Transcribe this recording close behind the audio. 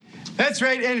That's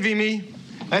right, envy me.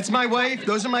 That's my wife,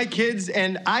 those are my kids,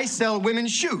 and I sell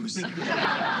women's shoes. What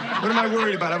am I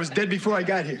worried about? I was dead before I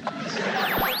got here.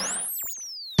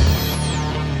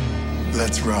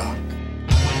 Let's rock.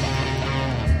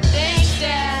 Thanks,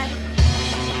 Dad.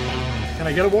 Can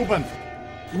I get a whooping?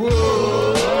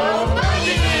 Whoa,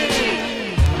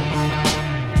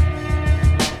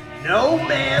 No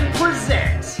Man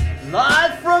presents,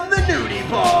 live from the nudie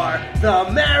bar,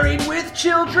 the Married with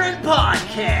Children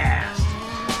podcast.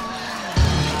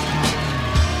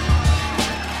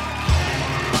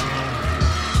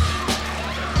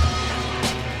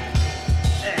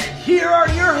 And here are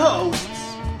your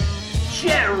hosts,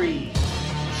 Jerry,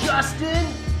 Justin,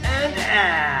 and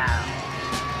Al.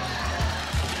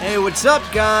 Hey, what's up,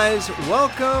 guys?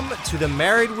 Welcome to the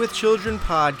Married with Children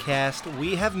podcast.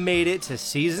 We have made it to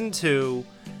season 2.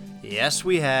 Yes,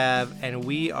 we have, and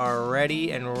we are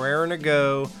ready and raring to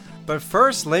go. But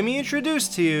first, let me introduce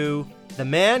to you the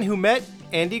man who met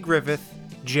Andy Griffith,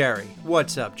 Jerry.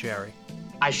 What's up, Jerry?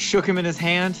 I shook him in his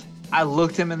hand, I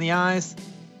looked him in the eyes,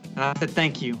 and I said,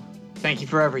 thank you. Thank you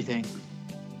for everything.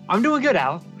 I'm doing good,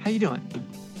 Al. How you doing?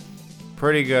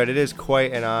 Pretty good. It is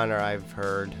quite an honor, I've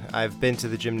heard. I've been to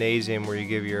the gymnasium where you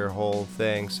give your whole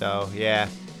thing, so yeah.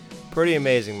 Pretty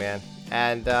amazing, man.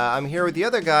 And I'm here with the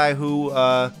other guy who,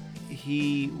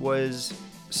 he was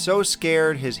so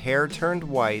scared his hair turned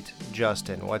white.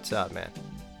 Justin, what's up, man?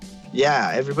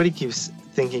 Yeah, everybody keeps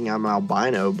thinking I'm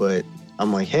albino, but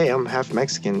I'm like, hey, I'm half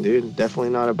Mexican, dude.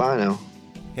 Definitely not albino.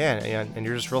 Yeah, and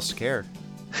you're just real scared.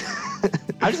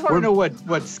 I just want to know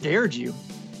what scared you.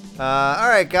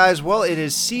 Alright, guys, well, it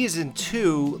is season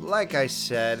 2, like I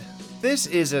said. This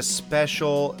is a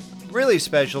special, really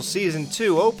special season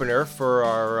 2 opener for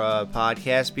our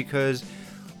podcast because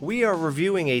we are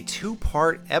reviewing a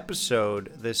 2-part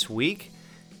episode this week.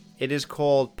 It is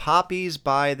called Poppies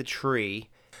by the Tree.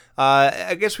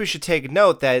 I guess we should take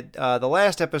note that the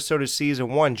last episode of season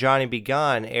 1, Johnny Be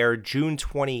Gone, aired June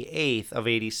 28th of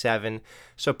 87,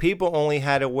 so people only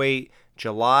had to wait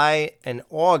July and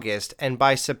August, and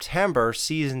by September,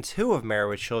 season 2 of Married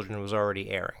with Children was already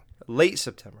airing. Late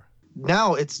September.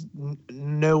 Now it's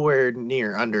nowhere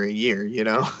near under a year, you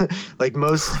know? Like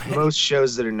most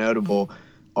shows that are notable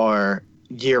are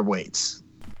year waits.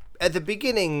 At the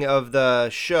beginning of the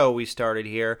show we started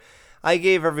here, I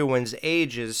gave everyone's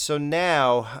ages, so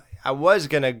now I was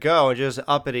going to go and just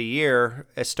up it a year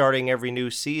starting every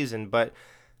new season, but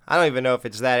I don't even know if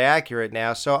it's that accurate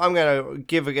now, so I'm going to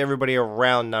give everybody a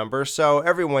round number. So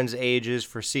everyone's ages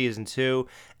for season 2.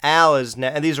 Al is,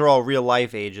 and these are all real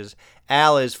life ages.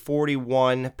 Al is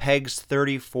 41, Peg's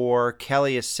 34,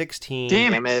 Kelly is 16.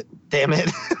 Damn it.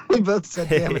 We both said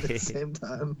damn it at the same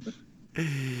time.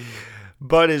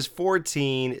 Bud is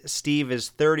 14, Steve is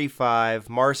 35,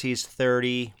 Marcy's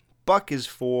 30, Buck is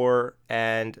 4,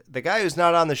 and the guy who's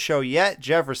not on the show yet,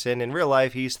 Jefferson, in real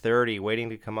life, he's 30, waiting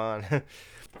to come on.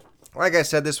 Like I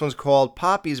said, this one's called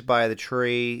Poppies by the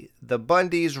Tree. The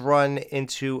Bundys run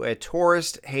into a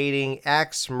tourist-hating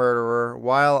axe murderer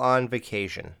while on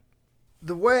vacation.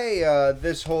 The way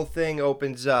this whole thing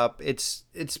opens up, it's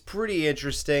pretty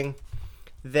interesting.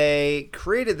 They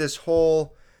created this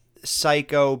whole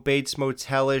psycho Bates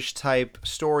Motel-ish type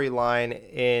storyline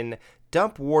in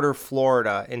Dumpwater,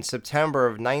 Florida in September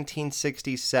of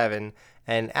 1967.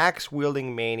 An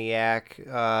axe-wielding maniac.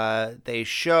 They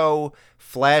show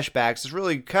flashbacks. It's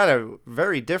really kind of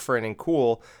very different and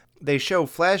cool. They show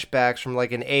flashbacks from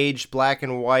like an aged black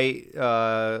and white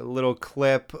little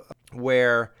clip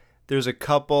where there's a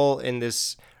couple in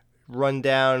this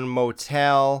rundown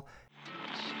motel.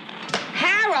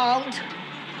 Harold,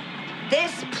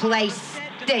 this place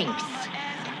stinks.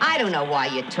 I don't know why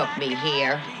you took me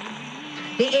here.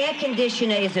 The air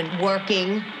conditioner isn't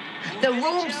working. The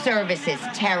room service is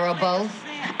terrible.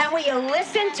 And will you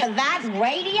listen to that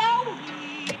radio?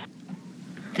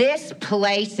 This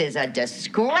place is a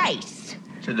disgrace.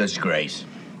 It's a disgrace.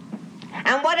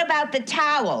 And what about the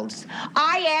towels?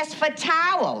 I asked for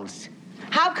towels.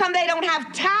 How come they don't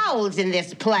have towels in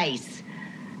this place?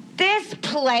 This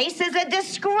place is a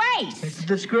disgrace. It's a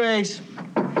disgrace.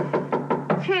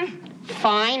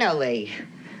 Finally.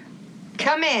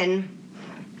 Come in.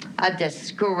 A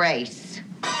disgrace.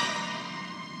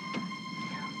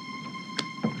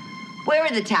 Where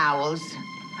are the towels?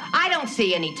 I don't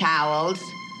see any towels.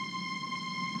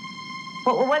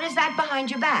 What is that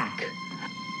behind your back?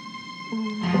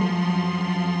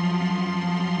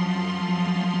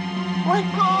 What?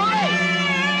 Boy?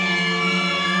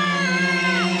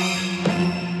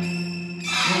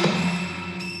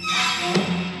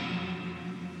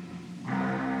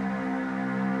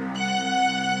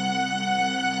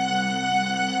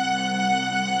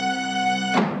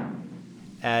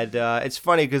 And it's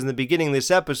funny because in the beginning of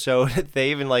this episode,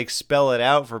 they even like spell it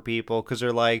out for people because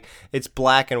they're like, it's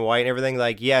black and white and everything.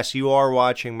 Like, yes, you are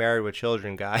watching Married with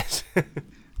Children, guys.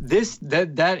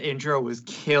 That intro was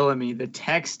killing me. The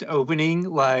text opening,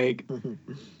 like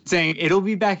saying it'll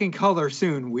be back in color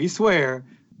soon, we swear.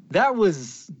 That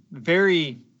was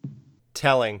very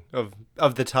telling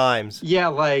of the times. Yeah,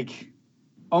 like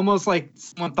almost like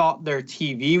someone thought their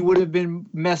TV would have been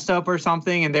messed up or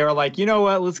something, and they were like, you know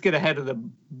what, let's get ahead of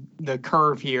the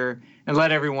curve here and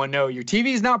let everyone know your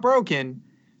TV's not broken.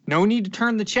 No need to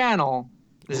turn the channel.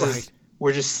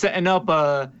 We're just setting up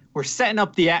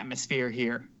the atmosphere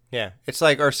here. Yeah, it's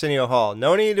like Arsenio Hall.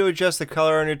 No need to adjust the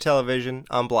color on your television.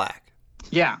 I'm black.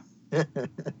 Yeah.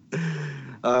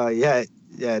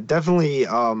 Yeah, definitely.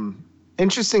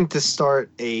 Interesting to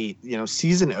start a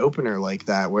season opener like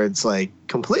that, where it's like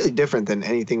completely different than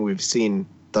anything we've seen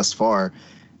thus far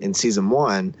in season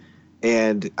 1.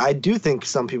 And I do think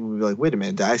some people would be like, wait a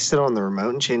minute, did I sit on the remote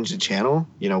and change the channel?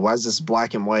 Why is this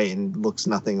black and white and looks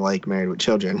nothing like Married with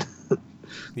Children?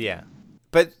 Yeah.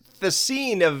 But the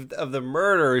scene of the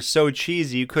murder is so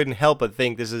cheesy, you couldn't help but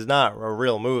think this is not a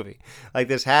real movie. Like,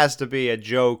 this has to be a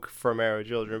joke for Married with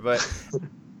Children.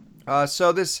 But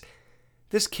so this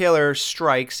killer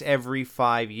strikes every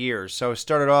 5 years. So it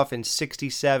started off in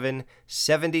 67,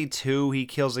 72 he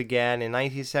kills again, in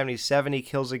 1977 he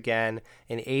kills again,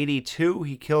 in 82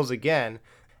 he kills again,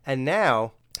 and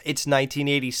now it's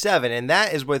 1987, and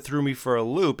that is what threw me for a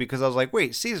loop, because I was like,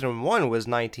 wait, season 1 was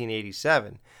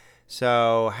 1987.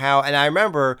 So and I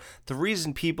remember the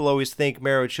reason people always think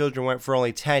Married with Children went for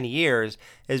only 10 years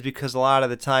is because a lot of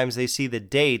the times they see the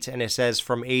dates and it says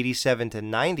from 87 to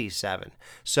 97.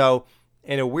 So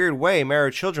in a weird way, Married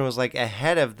with Children was like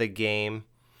ahead of the game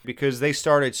because they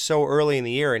started so early in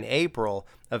the year in April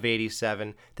of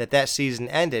 87 that season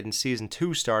ended and season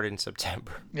 2 started in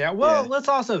September. Yeah, well, let's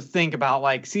also think about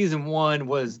like season 1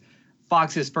 was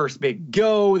Fox's first big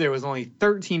go. There was only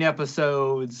 13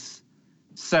 episodes.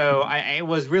 So it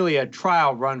was really a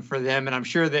trial run for them. And I'm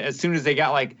sure that as soon as they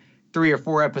got like 3 or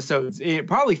 4 episodes,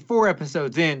 probably 4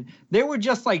 episodes in, they were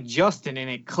just like Justin and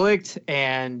it clicked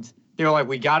and they were like,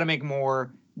 we got to make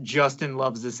more. Justin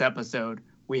loves this episode.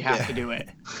 We have to do it.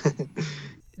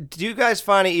 Do you guys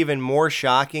find it even more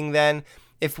shocking then?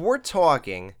 If we're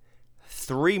talking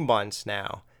 3 months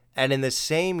now, and in the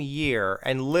same year,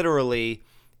 and literally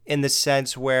in the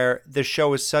sense where the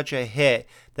show is such a hit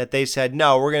that they said,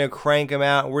 no, we're going to crank them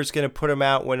out, and we're just going to put them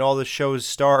out when all the shows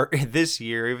start this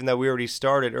year, even though we already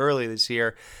started early this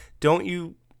year, aren't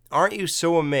you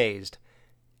so amazed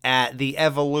at the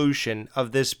evolution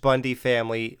of this Bundy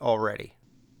family already?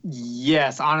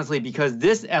 Yes, honestly, because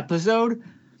this episode,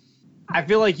 I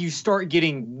feel like you start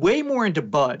getting way more into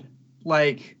Bud.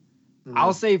 Like,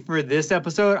 I'll say for this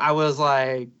episode, I was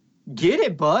like, get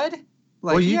it, Bud?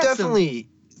 Like, well, you definitely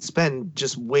spend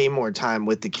just way more time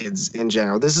with the kids in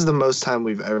general. This is the most time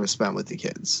we've ever spent with the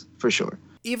kids, for sure.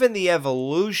 Even the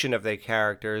evolution of the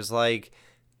characters, like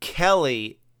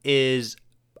Kelly is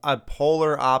a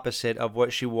polar opposite of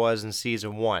what she was in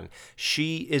season 1.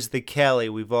 She is the Kelly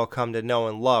we've all come to know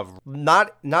and love.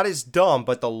 Not as dumb,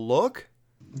 but the look.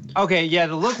 Okay, yeah,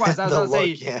 the look wise, I was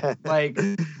gonna say, like,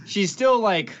 she's still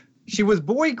like, she was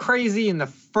boy crazy in the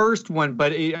first one,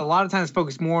 but a lot of times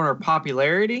focused more on her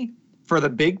popularity for the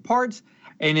big parts.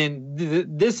 And in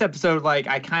this episode, like,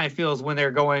 I kind of feel is when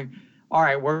they're going, all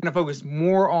right, we're gonna focus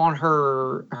more on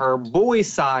her boy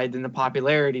side than the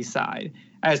popularity side.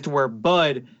 As to where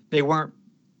Bud, they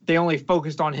only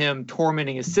focused on him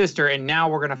tormenting his sister, and now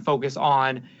we're going to focus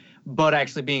on Bud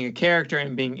actually being a character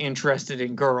and being interested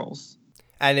in girls.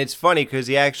 And it's funny because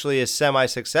he actually is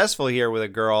semi-successful here with a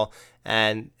girl,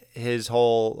 and his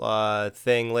whole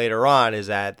thing later on is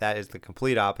that is the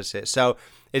complete opposite. So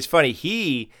it's funny,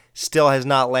 he still has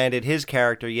not landed his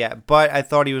character yet, but I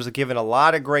thought he was given a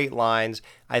lot of great lines.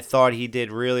 I thought he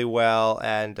did really well,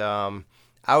 and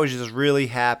I was just really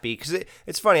happy because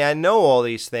it's funny. I know all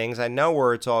these things. I know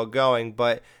where it's all going.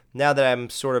 But now that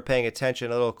I'm sort of paying attention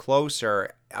a little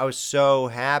closer, I was so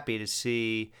happy to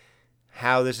see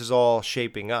how this is all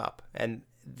shaping up. And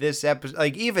this episode,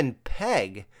 like even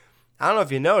Peg, I don't know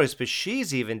if you noticed, but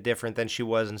she's even different than she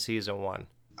was in season 1.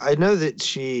 I know that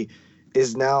she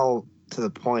is now to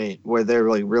the point where they're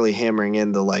like really hammering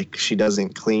in the like she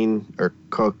doesn't clean or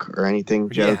cook or anything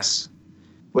jokes,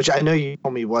 which I know you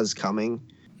told me was coming.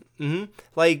 Mm-hmm.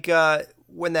 Like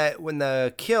when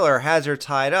the killer has her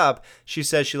tied up, she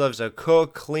says she loves to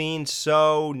cook, clean,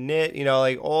 sew, knit,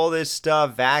 like all this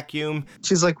stuff, vacuum.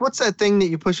 She's like, "What's that thing that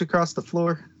you push across the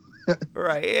floor?"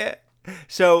 Right. Yeah.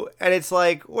 So, and it's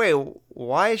like, wait,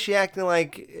 why is she acting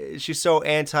like she's so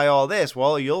anti all this?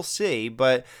 Well, you'll see.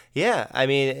 But yeah, I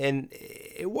mean, and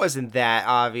it wasn't that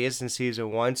obvious in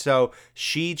season 1. So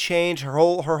she changed, her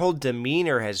whole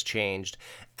demeanor has changed.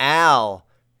 Al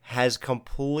has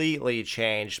completely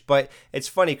changed. But it's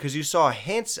funny because you saw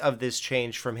hints of this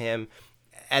change from him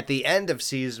at the end of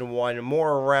season 1,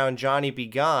 more around Johnny Be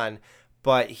Gone.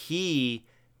 But he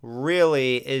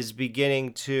really is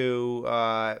beginning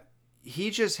to,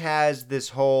 he just has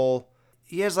this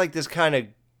he has like this kind of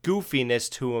goofiness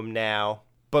to him now,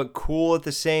 but cool at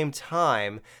the same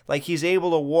time. Like he's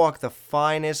able to walk the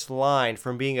finest line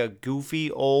from being a goofy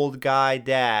old guy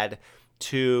dad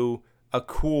to a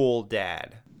cool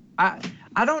dad.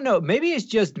 I don't know. Maybe it's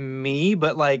just me,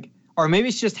 but like, or maybe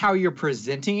it's just how you're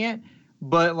presenting it.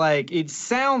 But like, it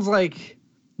sounds like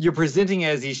you're presenting it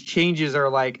as these changes are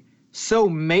like so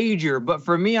major. But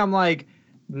for me, I'm like,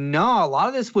 no, a lot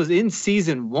of this was in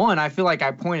season 1. I feel like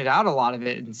I pointed out a lot of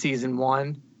it in season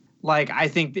 1. Like, I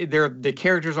think the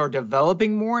characters are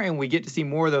developing more and we get to see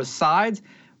more of those sides.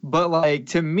 But like,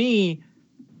 to me,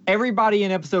 everybody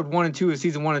in episode 1 and 2 of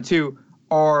season 1 and 2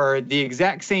 are the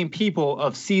exact same people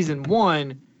of season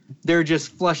 1. They're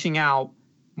just fleshing out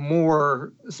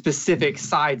more specific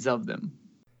sides of them.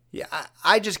 Yeah,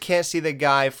 I just can't see the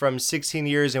guy from 16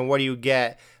 Years and What Do You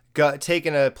Get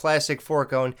taking a plastic fork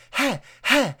going, ha,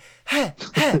 ha, ha,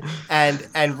 ha,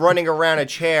 and running around a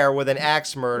chair with an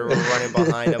axe murderer running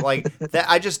behind him. Like, that,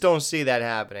 I just don't see that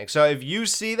happening. So if you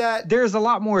see that... There's a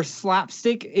lot more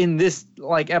slapstick in this,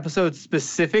 like, episode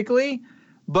specifically,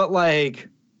 but, like,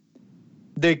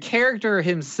 the character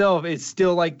himself is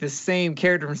still, like, the same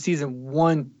character from season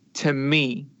 1 to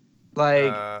me. Like,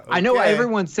 okay. I know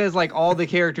everyone says, like, all the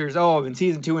characters, in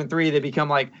season 2 and 3, they become,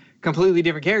 like, completely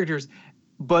different characters.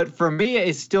 But for me,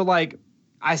 it's still like,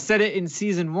 I said it in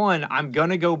season 1, I'm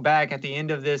going to go back at the end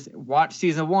of this, watch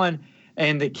season 1,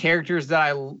 and the characters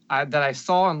that I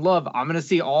saw and love, I'm going to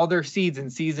see all their seeds in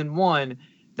season 1,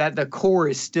 that the core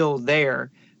is still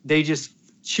there. They just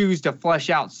choose to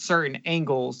flesh out certain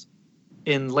angles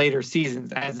in later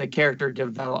seasons as the character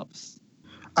develops.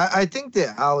 I think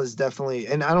that Al is definitely,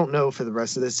 and I don't know for the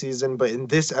rest of this season, but in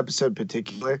this episode in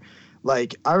particular,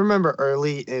 like, I remember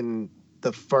early in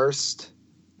the first,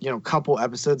 couple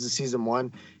episodes of season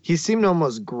 1, he seemed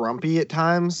almost grumpy at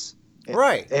times.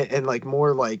 Right. And like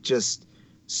more like just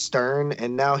stern,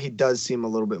 and now he does seem a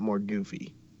little bit more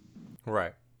goofy.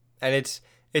 Right. And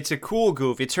it's a cool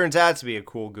goofy. It turns out to be a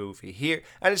cool goofy here,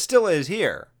 and it still is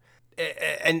here.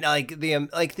 And like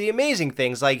the amazing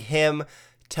things, like him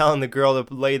telling the girl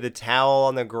to lay the towel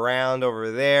on the ground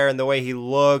over there, and the way he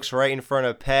looks right in front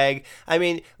of Peg. I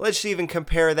mean, let's even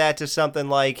compare that to something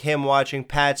like him watching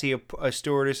Patsy, a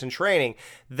stewardess in training.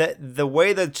 The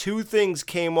way the two things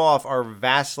came off are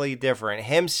vastly different.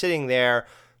 Him sitting there,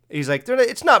 he's like,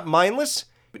 it's not mindless.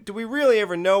 Do we really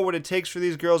ever know what it takes for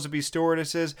these girls to be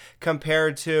stewardesses,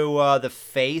 compared to the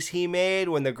face he made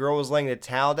when the girl was laying the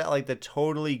towel down, like the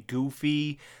totally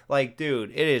goofy, like,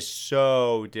 dude, it is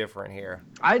so different here.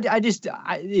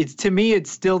 It's, to me, it's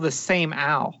still the same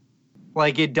Al.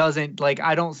 Like, it doesn't, like,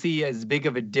 I don't see as big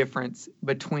of a difference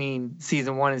between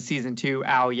season 1 and season 2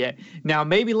 Al yet. Now,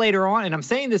 maybe later on, and I'm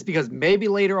saying this because maybe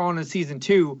later on in season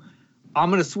 2, I'm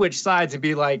going to switch sides and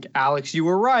be like, Alex, you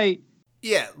were right.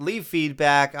 Yeah, leave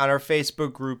feedback on our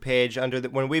Facebook group page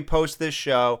when we post this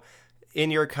show.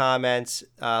 In your comments,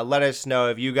 let us know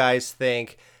if you guys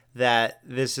think that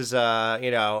this is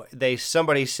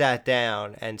somebody sat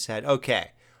down and said,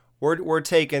 okay, we're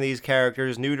taking these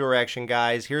characters new direction,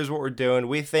 guys. Here's what we're doing.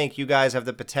 We think you guys have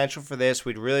the potential for this.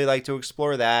 We'd really like to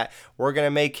explore that. We're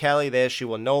gonna make Kelly this. She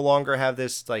will no longer have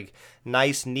this like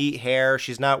nice, neat hair.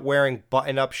 She's not wearing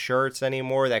button-up shirts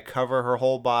anymore that cover her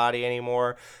whole body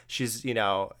anymore. She's,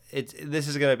 this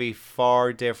is gonna be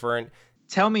far different.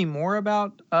 Tell me more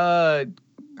about her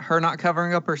not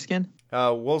covering up her skin.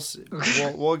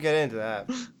 We'll get into that.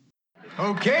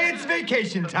 Okay, it's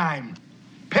vacation time.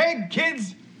 Peg,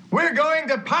 kids, we're going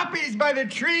to Poppy's by the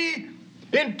Tree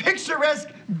in picturesque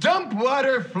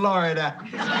Dumpwater, Florida.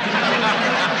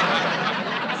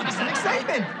 Some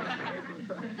excitement.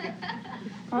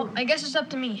 Well, I guess it's up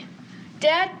to me.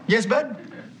 Dad? Yes, Bud?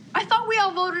 I thought we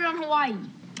all voted on Hawaii.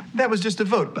 That was just a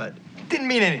vote, Bud. Didn't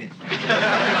mean anything.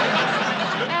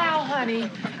 Al, honey,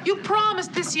 you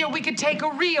promised this year we could take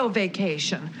a real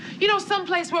vacation.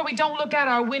 Someplace where we don't look out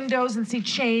our windows and see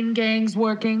chain gangs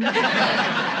working.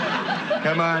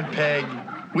 Come on, Peg.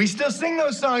 We still sing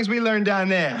those songs we learned down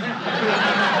there.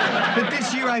 But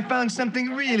this year I found something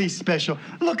really special.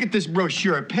 Look at this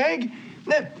brochure, Peg.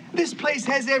 This place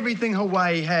has everything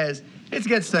Hawaii has. It's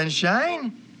got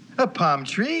sunshine, a palm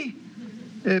tree,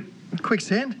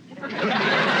 Quicksand? But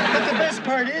the best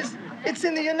part is, it's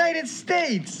in the United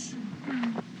States.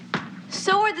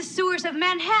 So are the sewers of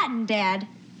Manhattan, Dad.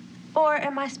 Or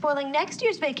am I spoiling next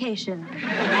year's vacation?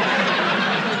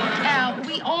 Al,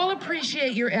 we all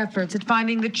appreciate your efforts at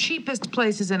finding the cheapest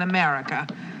places in America.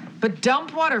 But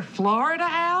Dumpwater, Florida,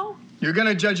 Al? You're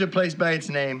gonna judge a place by its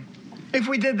name. If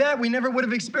we did that, we never would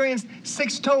have experienced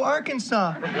Six Toe,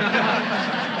 Arkansas.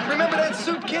 Remember that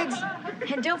suit, kids?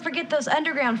 And don't forget those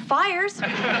underground fires.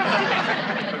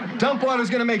 Dumpwater's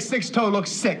gonna make Six Toe look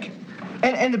sick.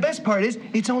 And the best part is,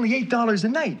 it's only $8 a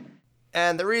night.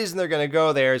 And the reason they're going to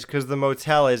go there is because the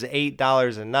motel is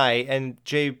 $8 a night. And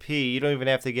JP, you don't even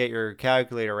have to get your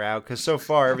calculator out because so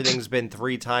far everything's been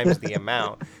 3 times the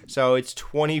amount. So it's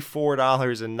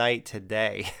 $24 a night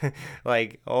today.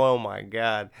 Like, oh my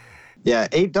God. Yeah,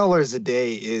 $8 a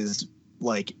day is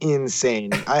like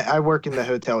insane. I work in the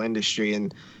hotel industry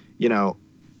and, you know,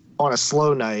 on a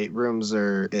slow night, rooms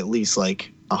are at least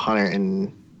like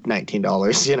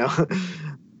 $119, you know?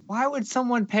 Why would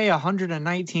someone pay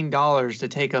 $119 to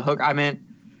take a hook? I mean,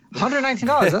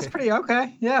 $119, that's pretty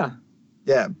okay. Yeah.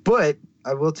 Yeah, but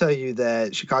I will tell you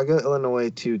that Chicago, Illinois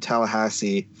to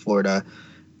Tallahassee, Florida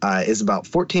is about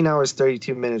 14 hours,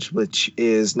 32 minutes, which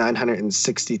is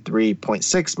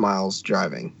 963.6 miles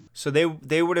driving. So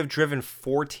they would have driven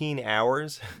 14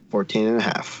 hours? 14 and a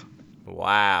half.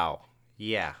 Wow.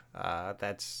 Yeah,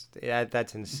 that's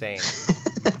insane.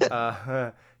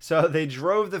 So they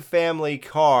drove the family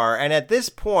car, and at this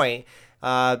point,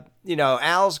 you know,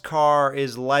 Al's car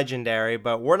is legendary,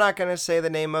 but we're not going to say the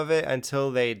name of it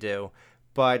until they do.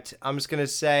 But I'm just going to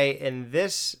say in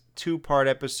this 2-part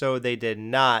episode, they did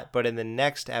not, but in the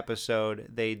next episode,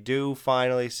 they do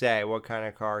finally say what kind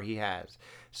of car he has.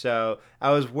 So I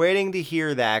was waiting to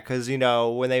hear that because, you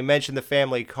know, when they mentioned the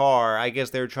family car, I guess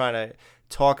they were trying to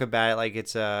talk about it like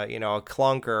it's a, you know, a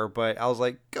clunker, but I was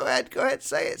like, go ahead,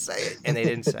 say it, and they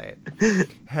didn't say it.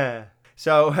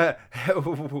 So,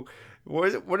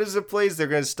 what is the place they're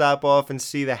going to stop off and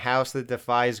see the house that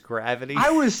defies gravity?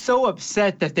 I was so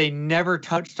upset that they never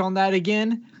touched on that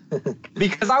again,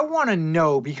 because I want to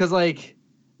know, because, like,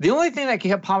 the only thing that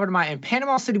kept popping in in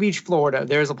Panama City Beach, Florida,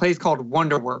 there's a place called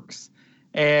Wonderworks,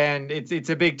 and it's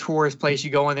a big tourist place. You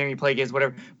go in there and you play games,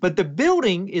 whatever, but the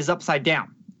building is upside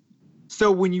down. So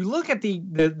when you look at the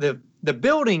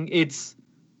building, it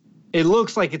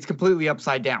looks like it's completely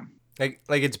upside down. Like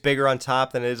it's bigger on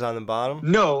top than it is on the bottom?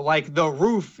 No, like the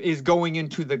roof is going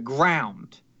into the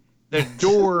ground. The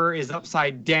door is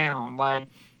upside down. Like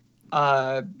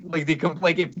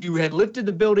if you had lifted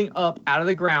the building up out of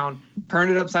the ground,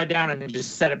 turned it upside down, and then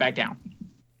just set it back down.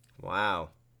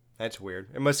 Wow, that's weird.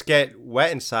 It must get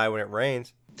wet inside when it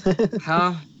rains.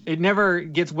 Huh? It never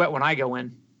gets wet when I go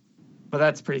in. But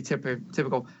that's pretty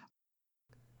typical.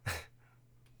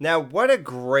 Now, what a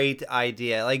great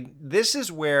idea. Like, this is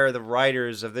where the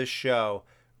writers of this show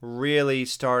really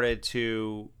started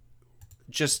to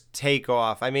just take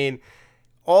off. I mean,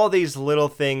 all these little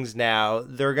things now,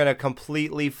 they're going to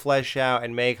completely flesh out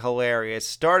and make hilarious,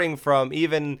 starting from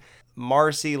even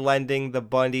Marcy lending the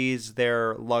Bundys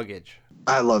their luggage.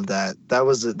 I love that. That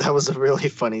was a really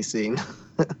funny scene.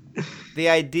 The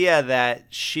idea that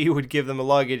she would give them the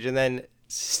luggage and then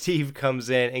Steve comes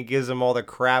in and gives them all the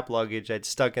crap luggage that's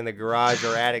stuck in the garage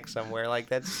or attic somewhere. Like,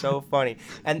 that's so funny.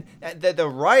 And the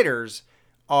writers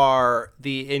are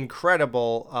the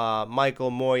incredible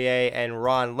Michael Moye and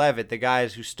Ron Levitt, the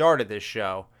guys who started this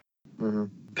show. Mm-hmm.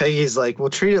 Peggy's like, we'll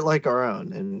treat it like our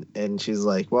own. And she's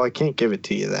like, well, I can't give it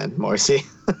to you then, Marcy.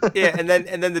 Yeah, and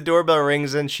then the doorbell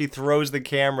rings and she throws the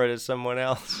camera to someone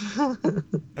else.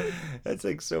 That's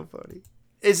like so funny.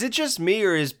 Is it just me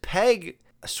or is Peg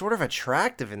sort of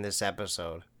attractive in this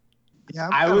episode? Yeah,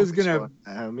 I was gonna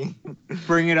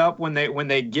bring it up when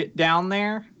they get down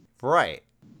there. Right.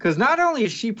 Because not only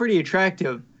is she pretty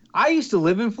attractive, I used to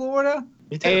live in Florida,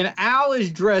 and Al is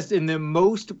dressed in the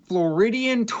most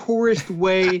Floridian tourist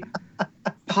way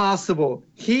possible.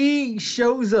 He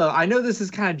shows up. I know this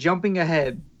is kind of jumping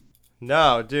ahead.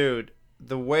 No, dude.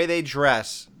 The way they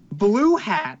dress. Blue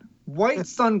hat, white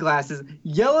sunglasses,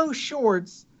 yellow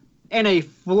shorts, and a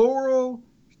floral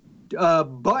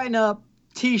button-up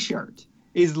t-shirt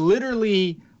is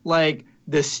literally like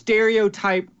the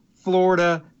stereotype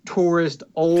Florida tourist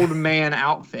old man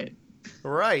outfit.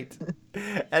 Right.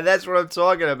 And that's what I'm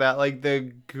talking about. Like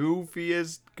the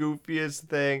goofiest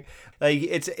thing. Like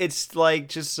it's like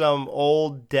just some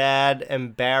old dad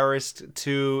embarrassed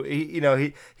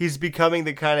to, he's becoming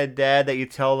the kind of dad that you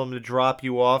tell them to drop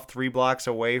you off 3 blocks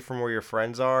away from where your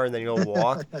friends are and then you'll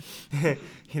walk.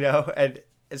 And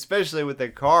especially with the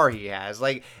car he has.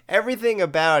 Like everything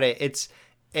about it,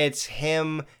 it's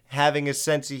him having a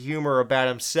sense of humor about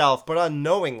himself, but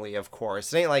unknowingly, of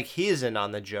course. It ain't like he's in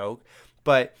on the joke,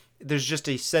 but there's just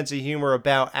a sense of humor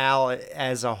about Al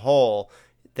as a whole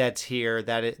that's here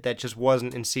that just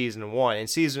wasn't in season 1. In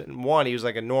season 1, he was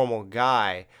like a normal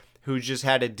guy who just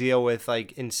had to deal with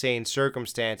like insane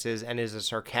circumstances and is a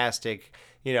sarcastic,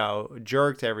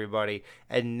 jerk to everybody.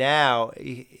 And now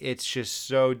it's just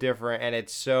so different and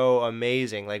it's so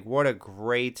amazing. Like, what a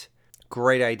great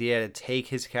idea to take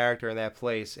his character in that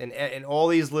place and in all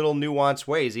these little nuanced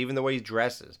ways, even the way he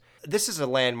dresses. This is a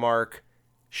landmark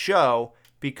show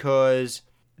because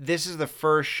this is the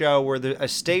first show where a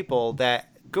staple that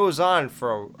goes on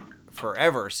for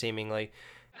forever, seemingly.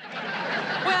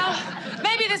 Well,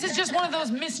 maybe this is just one of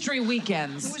those mystery It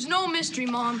weekends. was no mystery,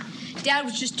 Mom. Dad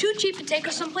was just too cheap to take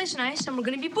us someplace nice, and we're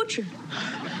gonna be butchered.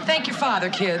 Thank your father,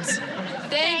 kids.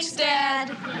 Thanks, Dad.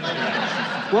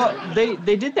 Well,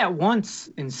 they did that once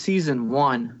in season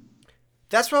 1.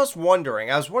 That's what I was wondering.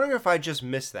 I was wondering if I just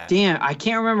missed that. Damn, I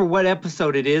can't remember what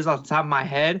episode it is off the top of my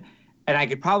head, and I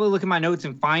could probably look at my notes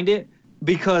and find it,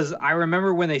 because I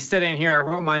remember when they said it in here, I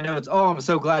wrote my notes, I'm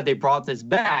so glad they brought this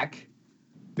back,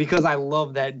 because I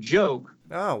love that joke.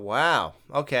 Oh, wow.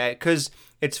 Okay, because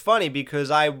it's funny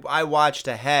because I watched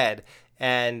ahead,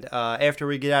 and after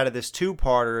we get out of this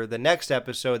 2-parter, the next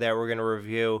episode that we're going to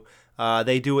review,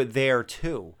 they do it there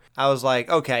too. I was like,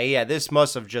 okay, yeah, this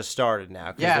must have just started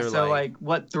now. Yeah, so like,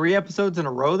 what, 3 episodes in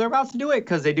a row they're about to do it?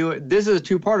 Because they do it, this is a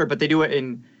 2-parter, but they do it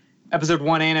in episode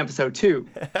 1 and episode 2.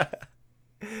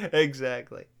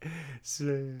 Exactly.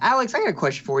 So... Alex, I got a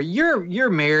question for you. You're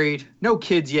married, no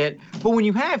kids yet, but when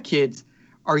you have kids,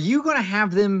 are you going to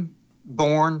have them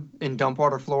born in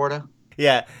Dumpwater, Florida?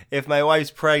 Yeah, if my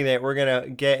wife's pregnant, we're going to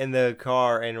get in the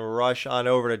car and rush on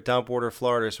over to Dumpwater,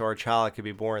 Florida so our child could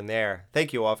be born there.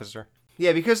 Thank you, officer.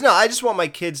 Yeah, because I just want my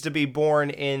kids to be born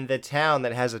in the town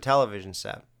that has a television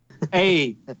set.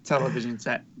 A television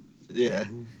set. Yeah.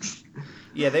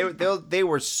 Yeah, they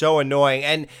were so annoying.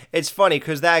 And it's funny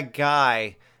because that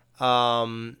guy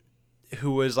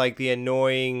who was like the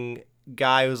annoying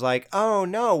guy who's like, oh,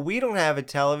 no, we don't have a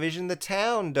television. The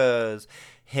town does.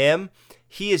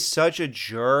 He is such a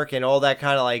jerk and all that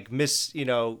kind of like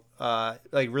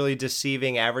like really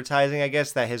deceiving advertising, I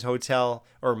guess, that his hotel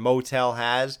or motel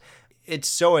has. It's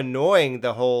so annoying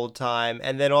the whole time.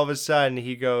 And then all of a sudden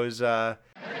he goes, well,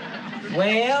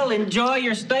 enjoy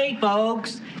your stay,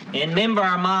 folks. And remember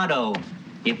our motto,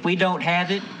 if we don't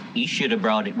have it, you should have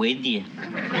brought it with you.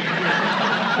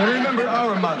 And remember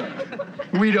our motto,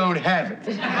 we don't have it.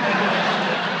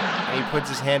 And he puts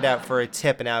his hand out for a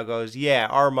tip and Al goes, yeah,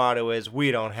 our motto is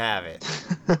we don't have it.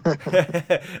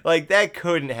 Like, that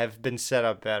couldn't have been set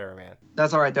up better, man.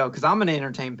 That's all right, though, because I'm going to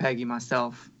entertain Peggy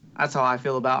myself. That's how I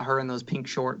feel about her in those pink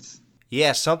shorts.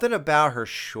 Yeah, something about her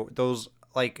those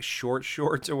like short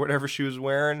shorts or whatever she was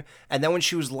wearing. And then when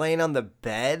she was laying on the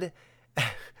bed,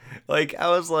 like, I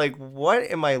was like, what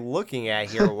am I looking at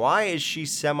here? Why is she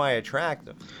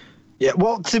semi-attractive? Yeah,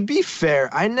 well, to be fair,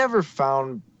 I never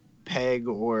found Peg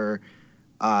or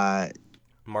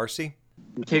Marcy?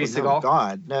 Katie Sagal? Oh,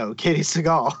 God, no, Katie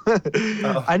Sagal.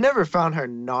 Oh. I never found her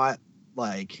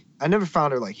like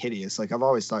hideous. Like, I've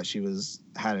always thought she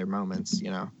had her moments,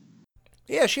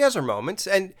 Yeah, she has her moments,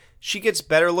 and she gets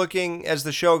better looking as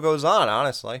the show goes on,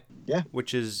 honestly. Yeah.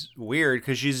 Which is weird,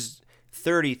 because she's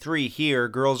 33 here,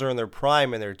 girls are in their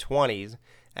prime in their 20s,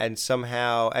 and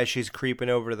somehow, as she's creeping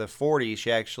over to the 40s,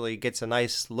 she actually gets a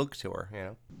nice look to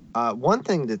her, One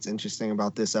thing that's interesting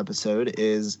about this episode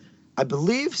is, I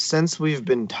believe since we've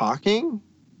been talking,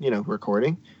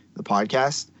 recording the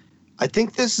podcast, I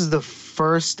think this is the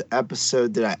first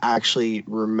episode that I actually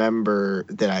remember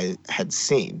that I had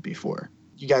seen before.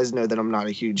 You guys know that I'm not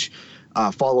a huge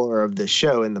follower of this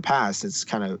show in the past. It's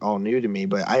kind of all new to me,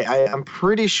 but I'm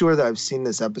pretty sure that I've seen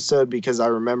this episode because I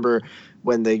remember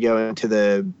when they go into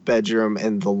the bedroom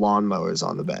and the lawnmower's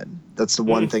on the bed. That's the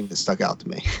one thing that stuck out to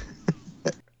me.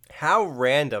 How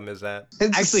random is that?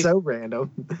 It's actually so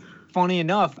random. Funny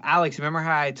enough, Alex, remember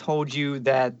how I told you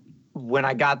that when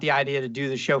I got the idea to do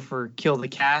the show for Kill the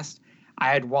Cast, I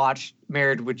had watched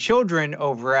Married with Children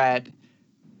over at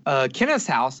Kenneth's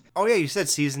house. Oh, yeah, you said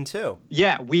season 2.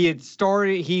 Yeah,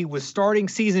 he was starting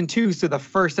season 2, so the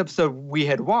first episode we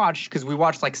had watched, because we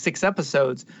watched like 6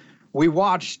 episodes, we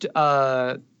watched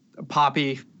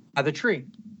Poppy at the tree.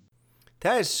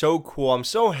 That is so cool. I'm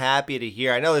so happy to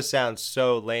hear. I know this sounds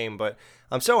so lame, but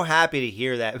I'm so happy to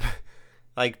hear that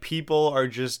like people are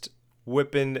just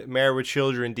whipping Married with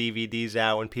Children DVDs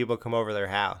out when people come over their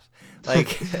house.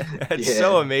 Like, it's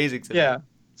so amazing to me. Yeah.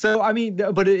 So, I mean,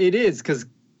 but it is because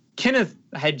Kenneth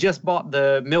had just bought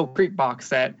the Mill Creek box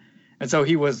set. And so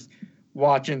he was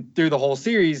watching through the whole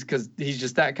series because he's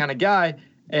just that kind of guy.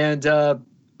 And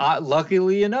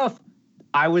luckily enough,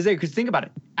 I was there. Because think about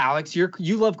it, Alex,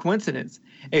 you love coincidence.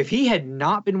 If he had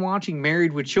not been watching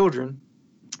Married with Children,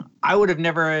 I would have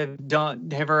never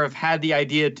have had the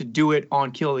idea to do it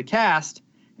on Kill the Cast,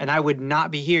 and I would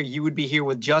not be here. You would be here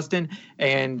with Justin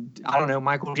and, I don't know,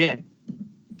 Michael Jen.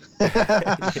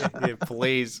 Yeah,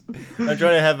 please. I'm trying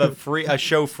to have a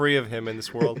show free of him in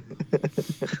this world.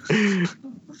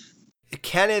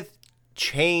 Kenneth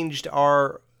changed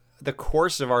the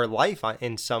course of our life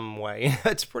in some way.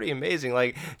 That's pretty amazing.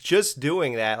 Like, just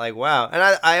doing that, like, wow. And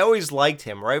I always liked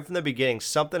him right from the beginning.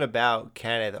 Something about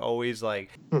Kenneth always,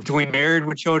 like... Between Married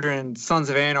with Children and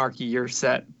Sons of Anarchy, you're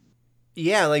set.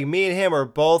 Yeah, like, me and him are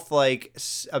both, like,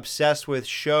 obsessed with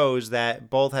shows that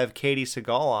both have Katie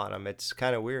Sagal on them. It's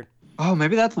kind of weird. Oh,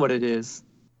 maybe that's what it is.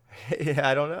 Yeah,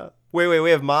 I don't know. Wait,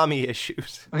 we have mommy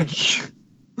issues.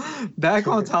 Back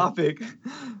on topic.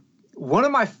 One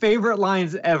of my favorite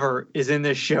lines ever is in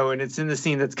this show, and it's in the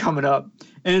scene that's coming up.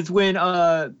 And it's when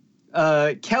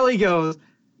Kelly goes,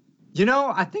 you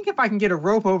know, I think if I can get a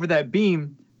rope over that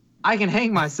beam, I can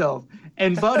hang myself.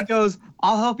 And Bud goes,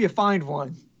 I'll help you find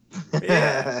one.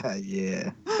 Yeah.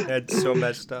 Yeah. That's so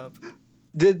messed up.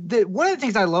 One of the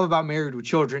things I love about Married with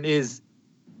Children is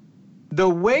the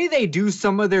way they do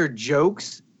some of their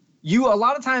jokes. A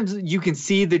lot of times you can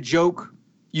see the joke,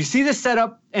 you see the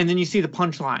setup, and then you see the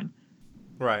punchline.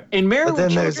 Right. And Married with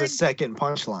Children, there's a second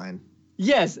punchline.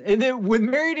 Yes, and then with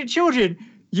Married to Children,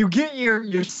 you get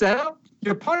your setup,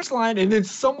 your punchline, and then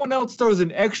someone else throws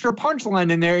an extra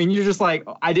punchline in there, and you're just like,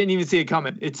 I didn't even see it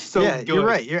coming. It's so good. You're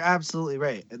right. You're absolutely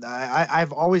right.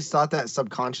 I've always thought that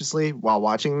subconsciously while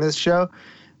watching this show,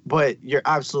 but you're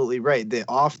absolutely right. That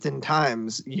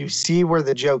oftentimes you see where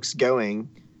the joke's going,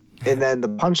 and then the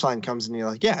punchline comes, and you're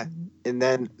like, yeah. And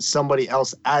then somebody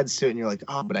else adds to it, and you're like,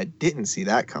 oh, but I didn't see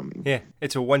that coming. Yeah,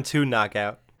 it's a 1-2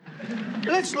 knockout.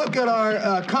 Let's look at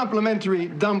our complimentary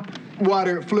dump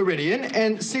water Floridian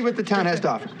and see what the town has to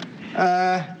offer.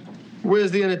 Where's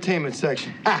the entertainment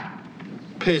section?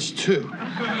 Page 2.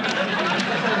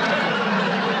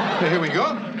 Here we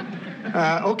go.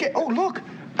 Okay. Oh, look.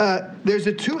 There's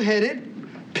a two-headed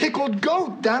pickled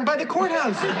goat down by the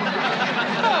courthouse.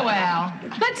 Oh, well,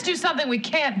 let's do something we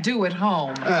can't do at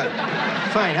home.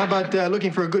 Fine. How about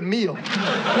looking for a good meal?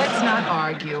 Let's not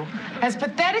argue. As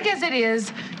pathetic as it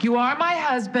is, you are my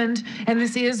husband, and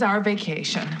this is our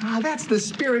vacation. That's the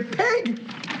spirit, Peg.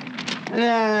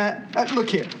 Look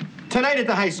here. Tonight at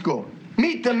the high school,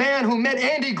 meet the man who met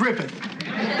Andy Griffith.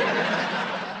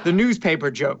 The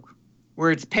newspaper joke, where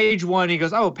it's page 1, he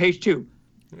goes, oh, page 2.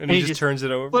 And he just turns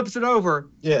it over? Flips it over.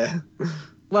 Yeah.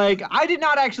 Like, I did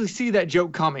not actually see that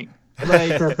joke coming.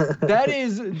 Like, that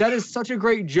is such a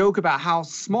great joke about how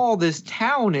small this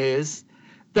town is,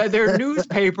 that their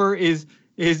newspaper is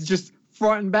just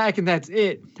front and back, and that's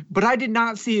it. But I did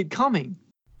not see it coming.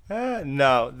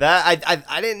 No, that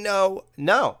I didn't know.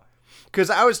 No, because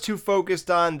I was too focused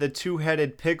on the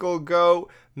two-headed pickle goat.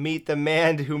 Meet the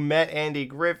man who met Andy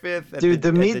Griffith. Dude,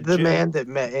 the meet the man that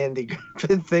met Andy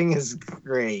Griffith thing is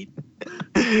great.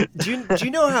 Do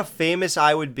you know how famous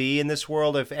I would be in this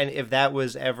world if that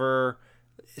was ever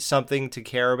something to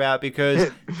care about? Because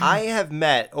I have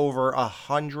met over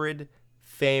 100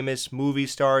 famous movie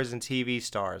stars and TV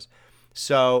stars.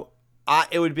 So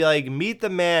it would be like, meet the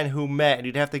man who met, and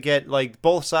you'd have to get like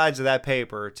both sides of that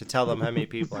paper to tell them how many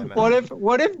people I met.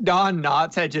 What if Don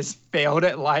Knotts had just failed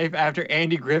at life after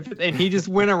Andy Griffith, and he just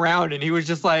went around and he was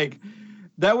just like,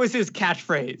 that was his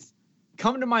catchphrase.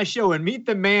 Come to my show and meet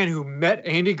the man who met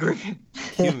Andy Griffith.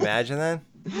 Can you imagine that?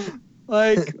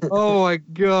 Like, oh my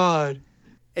God.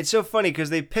 It's so funny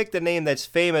because they picked a name that's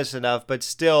famous enough, but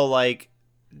still like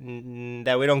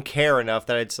that we don't care enough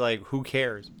that it's like, who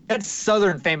cares? That's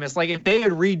Southern famous. Like, if they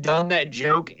had redone that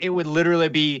joke, it would literally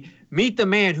be, meet the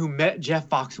man who met Jeff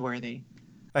Foxworthy.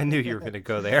 I knew you were going to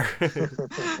go there.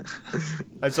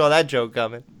 I saw that joke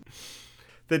coming.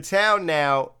 The town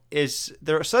now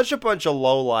they're such a bunch of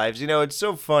lowlives. You know, it's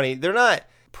so funny. They're not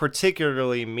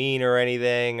particularly mean or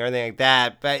anything like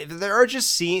that, but there is a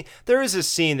scene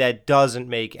that doesn't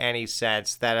make any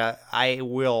sense that I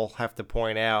will have to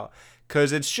point out.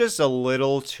 Because it's just a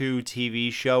little too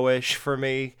TV show-ish for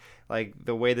me, like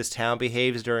the way this town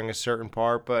behaves during a certain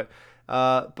part. But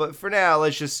for now,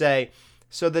 let's just say,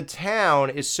 so the town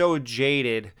is so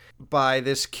jaded by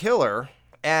this killer,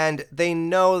 and they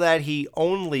know that he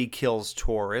only kills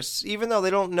tourists, even though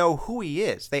they don't know who he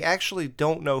is. They actually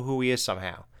don't know who he is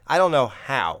somehow. I don't know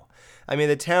how. I mean,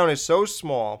 the town is so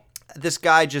small. This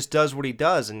guy just does what he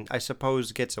does, and I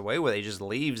suppose gets away with it. He just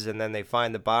leaves, and then they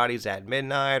find the bodies at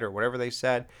midnight or whatever they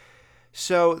said.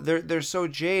 So they're so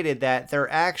jaded that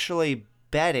they're actually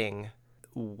betting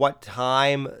what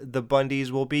time the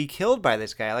Bundys will be killed by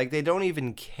this guy. Like, they don't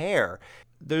even care.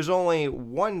 There's only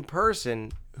one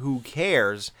person who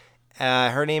cares.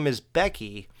 Her name is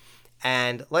Becky.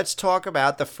 And let's talk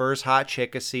about the first hot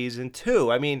chick of season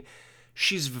 2. I mean,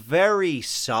 she's very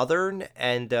Southern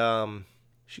and,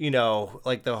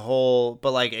 like the whole,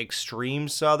 but like extreme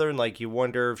Southern. Like, you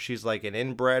wonder if she's like an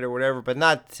inbred or whatever, but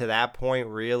not to that point,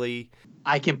 really.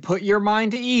 I can put your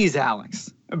mind to ease,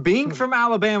 Alex. Being from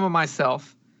Alabama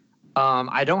myself,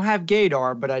 I don't have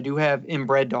gaydar, but I do have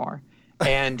inbreddar.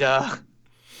 And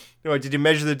did you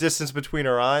measure the distance between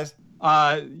her eyes?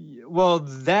 Well,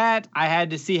 that I had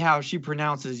to see how she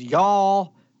pronounces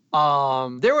y'all.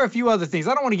 There were a few other things.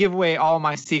 I don't want to give away all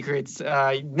my secrets.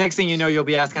 Next thing you know, you'll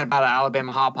be asking about an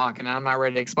Alabama Hot Pocket, and I'm not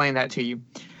ready to explain that to you.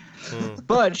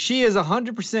 But she is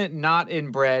 100% not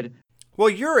inbred. Well,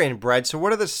 you're inbred, so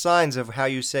what are the signs of how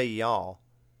you say y'all?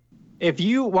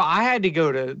 I had to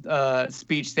go to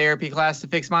speech therapy class to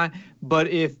fix mine, but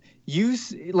if you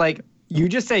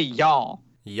just say y'all.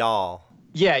 Y'all.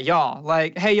 Yeah, y'all.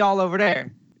 Like, hey, y'all over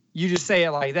there. You just say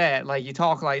it like that. Like, you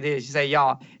talk like this. You say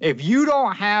y'all. If you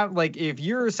don't have, like, if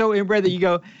you're so inbred that you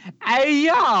go, hey,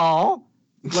 y'all.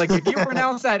 Like, if you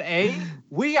pronounce that A,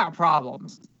 we got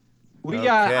problems.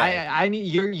 I need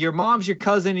your mom's your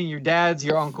cousin and your dad's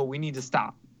your uncle. We need to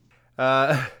stop.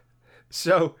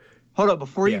 So hold up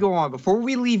before you go on. Before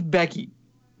we leave Becky,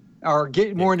 or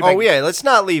get more into Becky. Oh yeah, let's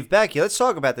not leave Becky. Let's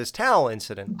talk about this towel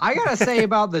incident. I gotta say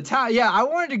about the towel. Yeah, I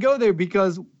wanted to go there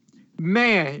because,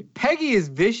 man, Peggy is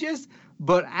vicious,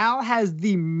 but Al has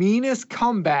the meanest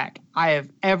comeback I have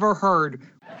ever heard.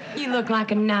 You look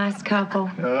like a nice couple.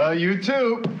 You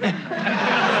too.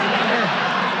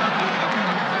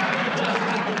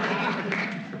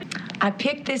 I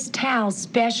picked this towel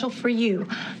special for you.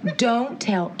 Don't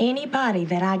tell anybody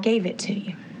that I gave it to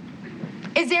you.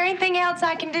 Is there anything else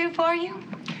I can do for you?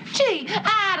 Gee,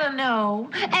 I don't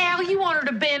know. Al, you want her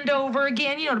to bend over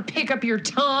again, to pick up your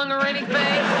tongue or anything?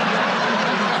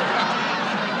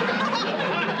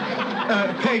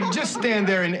 Peg, just stand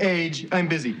there and age. I'm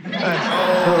busy.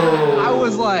 I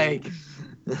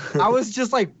was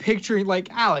just like picturing, like,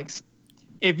 Alex,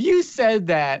 if you said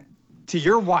that to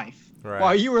your wife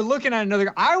while you were looking at another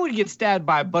guy, I would get stabbed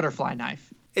by a butterfly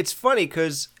knife. It's funny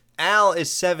because Al is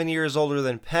 7 years older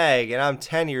than Peg, and I'm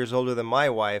 10 years older than my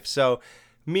wife. So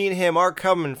me and him are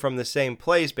coming from the same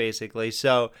place, basically.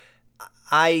 So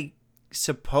I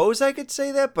suppose I could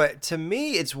say that, but to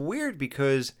me, it's weird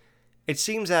because it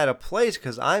seems out of place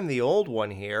because I'm the old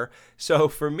one here. So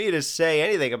for me to say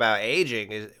anything about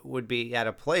aging would be out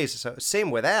of place. So same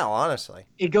with Al, honestly.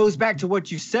 It goes back to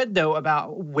what you said, though,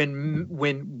 about when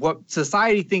what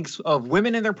society thinks of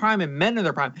women in their prime and men in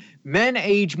their prime. Men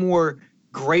age more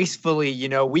gracefully,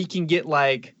 we can get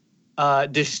like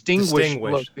distinguished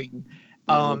looking.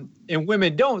 And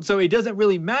women don't. So it doesn't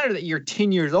really matter that you're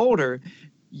 10 years older.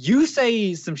 You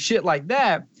say some shit like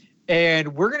that,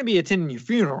 and we're going to be attending your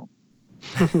funeral.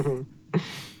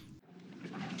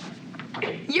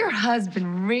 Your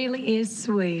husband really is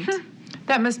sweet.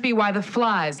 That must be why the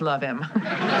flies love him.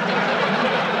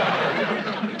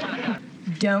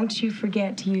 Don't you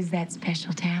forget to use that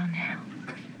special towel now.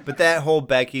 But that whole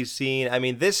Becky scene, I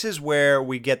mean, this is where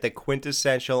we get the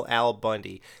quintessential Al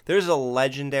Bundy. There's a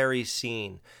legendary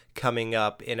scene coming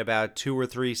up in about 2 or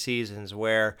 3 seasons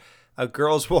where a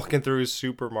girl's walking through a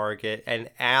supermarket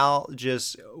and Al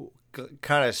just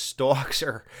kind of stalks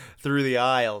her through the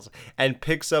aisles and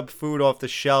picks up food off the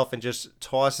shelf and just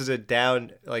tosses it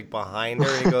down like behind her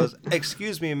and he goes,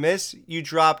 "Excuse me, miss, you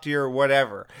dropped your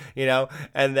whatever,"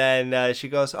 and then she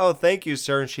goes, "Oh, thank you,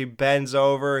 sir," and she bends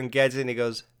over and gets it and he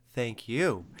goes, "Thank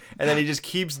you," and then he just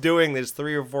keeps doing this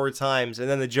 3 or 4 times, and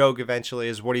then the joke eventually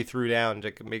is what he threw down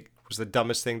was the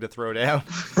dumbest thing to throw down.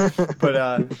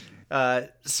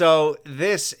 But so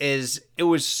it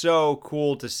was so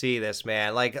cool to see this,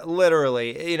 man. Like,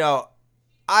 literally,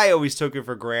 I always took it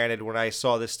for granted when I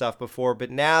saw this stuff before,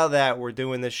 but now that we're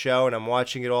doing this show and I'm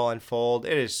watching it all unfold,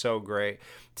 it is so great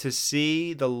to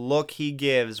see the look he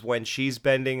gives when she's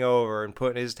bending over and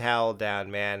putting his towel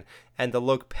down, man, and the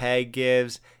look Peg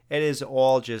gives. It is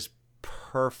all just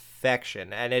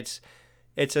perfection, and it's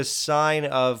a sign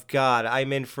of, God,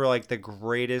 I'm in for like the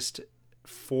greatest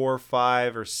 4,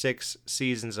 5, or 6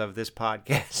 seasons of this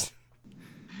podcast.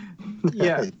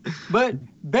 Yeah, but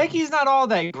Becky's not all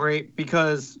that great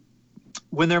because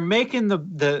when they're making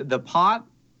the pot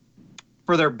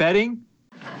for their betting.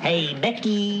 Hey,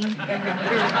 Becky, you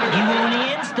want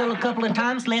in? Still a couple of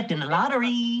times left in the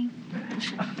lottery.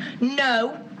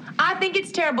 No, I think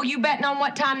it's terrible you betting on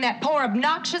what time that poor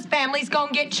obnoxious family's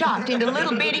gonna get chopped into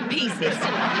little bitty pieces.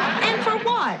 And for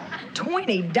what?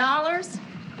 $20?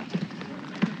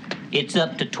 It's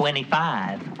up to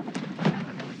 25.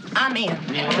 I'm in.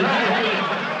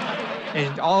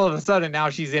 And all of a sudden now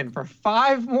she's in for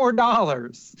 $5 more.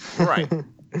 Right.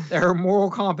 Her moral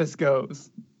compass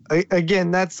goes. Again,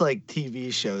 that's like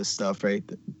TV show stuff right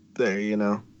there, you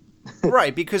know.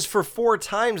 Right, because for 4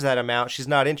 times that amount, she's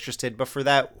not interested. But for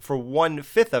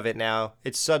 1/5 of it now,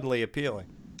 it's suddenly appealing.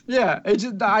 Yeah, I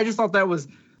just thought that was.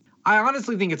 I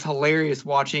honestly think it's hilarious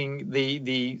watching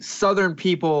the Southern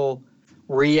people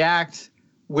react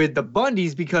with the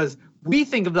Bundys, because we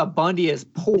think of the Bundy as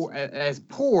poor,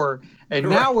 and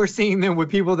now we're seeing them with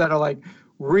people that are like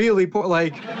really poor.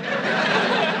 Like,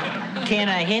 can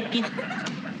I help you?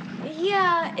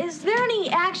 Yeah, is there any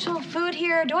actual food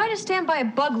here? Do I just stand by a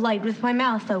bug light with my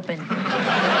mouth open?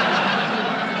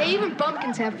 Hey, even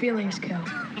bumpkins have feelings, Kel.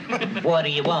 What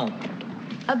do you want?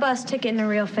 A bus ticket and a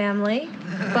real family.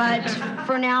 But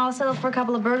for now, I'll settle for a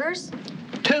couple of burgers.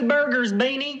 2 burgers,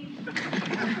 Beanie.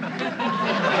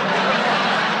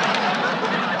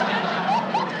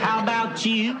 How about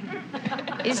you?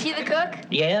 Is he the cook?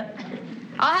 Yeah.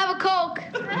 I'll have a Coke.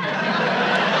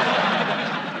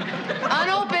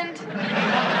 Unopened.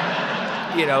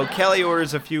 You know, Kelly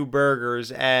orders a few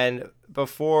burgers, and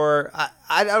before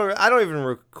I don't even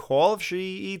recall if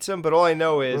she eats them, but all I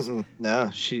know is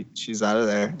no, she's out of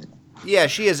there. Yeah,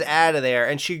 she is out of there,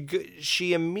 and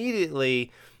she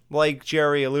immediately, like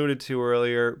Jerry alluded to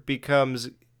earlier, becomes,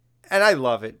 and I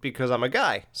love it because I'm a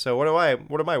guy. So what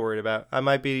am I worried about? I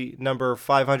might be number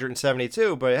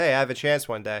 572, but hey, I have a chance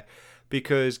one day,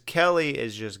 because Kelly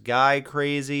is just guy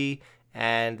crazy.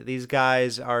 And these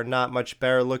guys are not much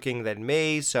better looking than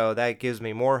me, so that gives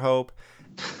me more hope.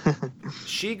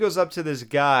 She goes up to this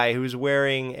guy who's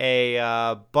wearing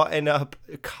a button-up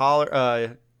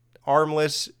collar,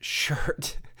 armless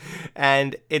shirt,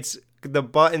 and the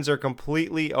buttons are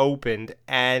completely opened,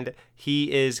 and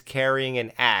he is carrying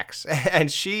an axe. And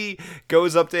she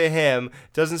goes up to him,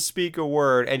 doesn't speak a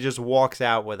word, and just walks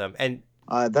out with him. And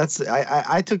I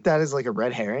took that as like a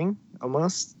red herring.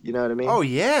 Almost, you know what I mean? Oh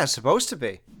yeah, supposed to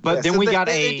be. But yeah, then so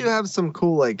they do have some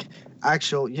cool, like,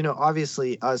 actual, you know,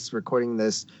 obviously us recording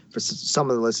this, for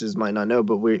some of the listeners might not know,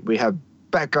 but we have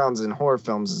backgrounds in horror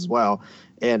films as well,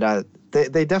 and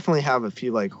they definitely have a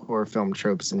few like horror film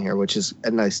tropes in here, which is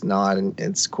a nice nod, and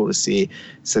it's cool to see,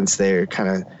 since they're kind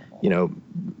of, you know,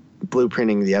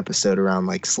 blueprinting the episode around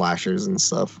like slashers and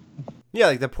stuff. Yeah,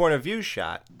 like the point of view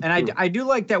shot. And I do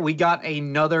like that we got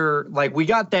another, like, we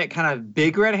got that kind of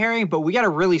big red herring, but we got a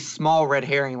really small red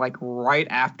herring, like, right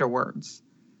afterwards.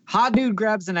 Hot dude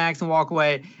grabs an axe and walk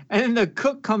away, and then the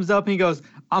cook comes up and he goes,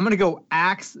 I'm going to go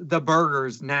axe the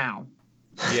burgers now.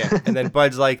 Yeah, and then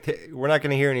Bud's like, we're not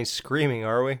going to hear any screaming,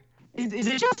 are we? Is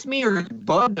it just me, or is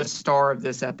Bud the star of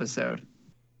this episode?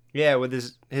 Yeah, with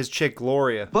his chick,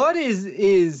 Gloria. Bud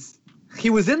is he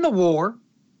was in the war.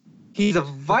 He's a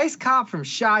vice cop from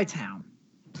Chi-Town.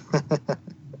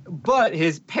 But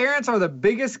his parents are the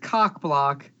biggest cock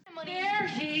block. There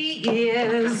he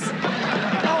is.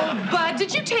 Oh, Bud,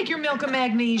 did you take your milk of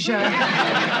magnesia?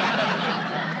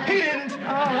 He didn't.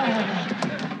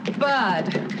 Oh.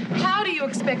 Bud, how do you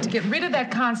expect to get rid of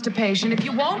that constipation if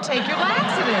you won't take your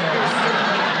laxatives?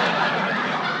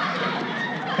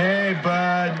 Hey,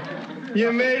 Bud.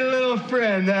 You made a little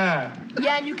friend, huh?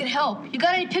 Yeah, and you can help. You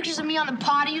got any pictures of me on the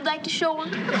potty you'd like to show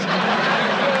him?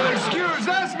 Well, excuse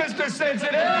us, Mr.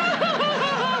 Sensitive.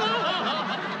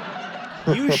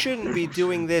 You shouldn't be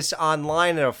doing this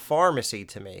online at a pharmacy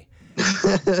to me.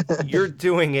 You're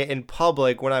doing it in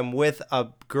public when I'm with a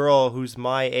girl who's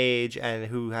my age and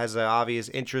who has an obvious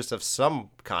interest of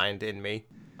some kind in me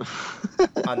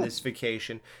on this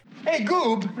vacation. Hey,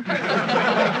 Goob.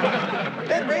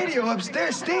 That radio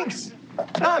upstairs stinks.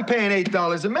 I'm paying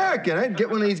 $8 American. I'd get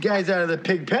one of these guys out of the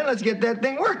pig pen. Let's get that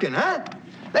thing working, huh?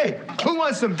 Hey, who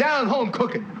wants some down-home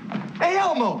cooking? Hey,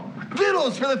 Elmo,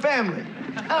 victuals for the family.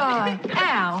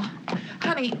 Al,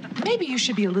 honey, maybe you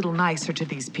should be a little nicer to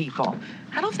these people.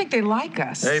 I don't think they like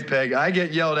us. Hey, Peg, I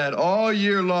get yelled at all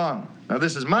year long. Now,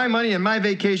 this is my money and my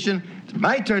vacation. It's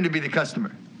my turn to be the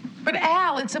customer. But,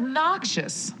 Al, it's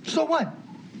obnoxious. So what?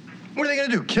 What are they going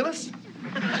to do, kill us?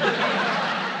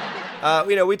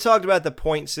 We talked about the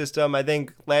point system. I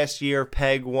think last year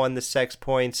Peg won the sex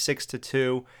points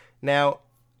 6-2. Now,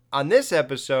 on this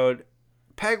episode,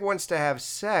 Peg wants to have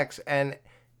sex, and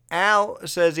Al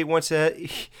says he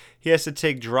has to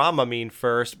take Dramamine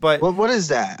first. But what is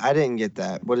that? I didn't get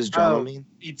that. What does Dramamine?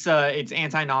 It's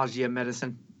anti-nausea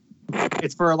medicine.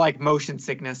 It's for like motion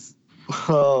sickness.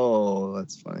 Oh,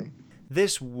 that's funny.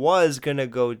 this was going to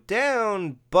go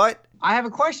down, but... I have a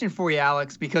question for you,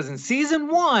 Alex, because in season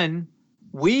 1,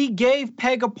 we gave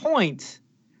Peg a point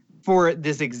for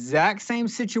this exact same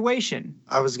situation.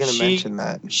 I was going to mention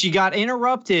that. She got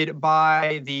interrupted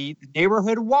by the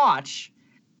neighborhood watch,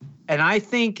 and I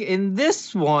think in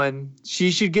this one,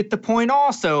 she should get the point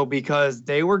also because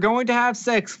they were going to have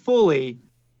sex fully.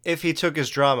 If he took his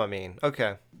drum, I mean.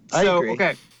 Okay. I agree.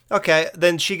 Okay,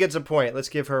 then she gets a point. Let's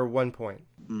give her 1 point.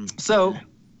 So,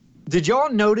 did y'all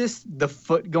notice the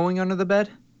foot going under the bed?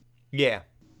 Yeah.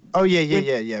 Oh,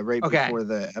 yeah. Right before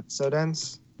the episode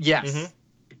ends? Yes.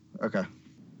 Mm-hmm. Okay.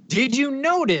 Did you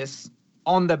notice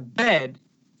on the bed,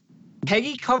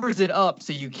 Peggy covers it up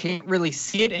so you can't really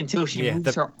see it until she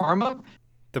moves her arm up?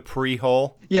 The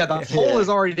pre-hole? Yeah, the hole is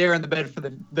already there in the bed for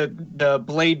the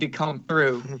blade to come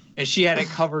through, and she had it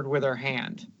covered with her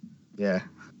hand. Yeah.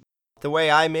 The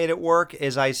way I made it work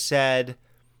is I said,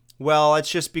 well, it's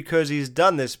just because he's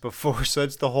done this before, so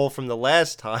it's the hole from the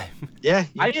last time. Yeah,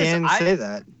 you can say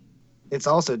that. It's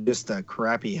also just a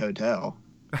crappy hotel.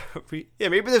 Yeah,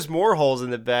 maybe there's more holes in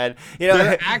the bed. You know,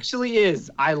 there actually is.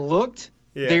 I looked.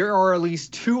 Yeah. There are at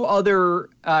least 2 other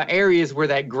areas where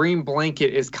that green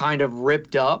blanket is kind of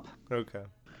ripped up. Okay.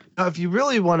 Now, if you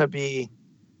really want to be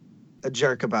a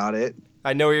jerk about it.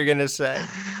 I know what you're going to say.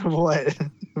 What?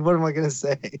 What am I going to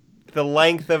say? The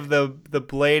length of the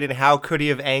blade and how could he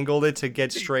have angled it to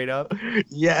get straight up?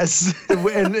 Yes.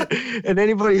 and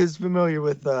anybody who's familiar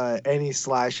with any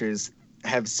slashers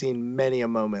have seen many a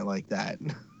moment like that.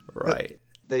 Right.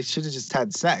 They should have just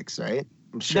had sex, right?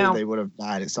 I'm sure they would have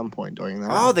died at some point during that.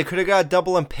 Oh, they could have got a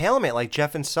double impalement like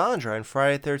Jeff and Sandra in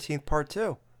Friday the 13th Part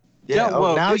 2. Yeah,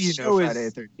 well, now you know Friday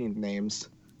the 13th names.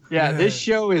 Yeah, this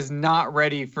show is not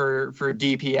ready for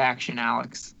DP action,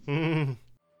 Alex.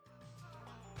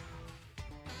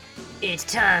 It's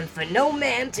time for No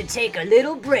Ma'am to take a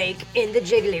little break in the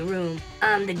Jiggly Room.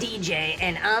 I'm the DJ,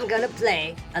 and I'm gonna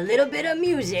play a little bit of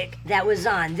music that was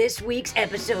on this week's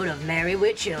episode of Married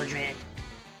with Children.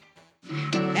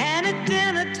 And at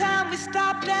dinner time we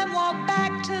stopped and walked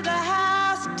back to the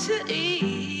house to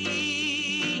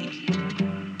eat.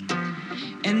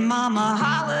 And Mama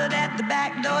hollered at the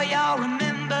back door, y'all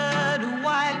remember to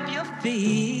wipe your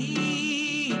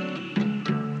feet.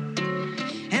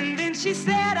 And then she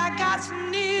said, I got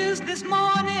some news this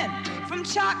morning from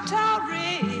Choctaw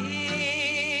Ridge.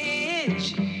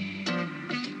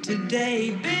 Today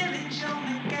Billy Joe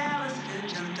McAllister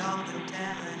jumped off the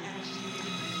tower.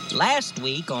 Last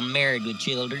week on Married with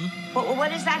Children.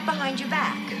 What is that behind your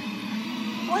back?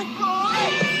 What?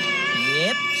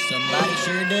 Yep, somebody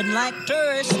sure doesn't like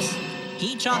tourists.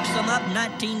 He chops them up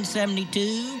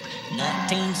 1972,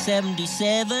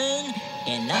 1977,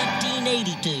 and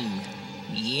 1982.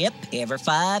 Yep, every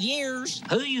 5 years.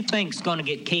 Who you think's gonna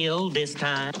get killed this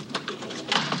time?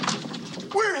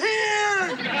 We're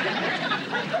here!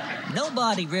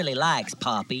 Nobody really likes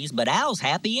poppies, but Al's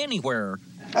happy anywhere.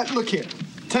 Look here.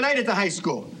 Tonight at the high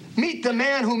school, meet the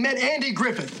man who met Andy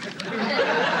Griffith.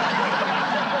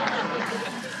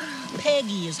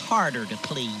 Peggy is harder to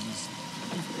please.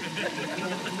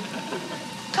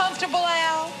 Comfortable,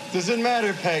 Al? Does it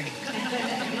matter, Peg?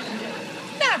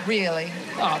 Not really.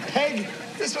 Oh, Peg,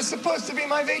 this was supposed to be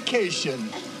my vacation.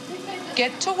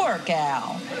 Get to work,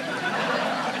 Al.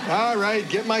 All right,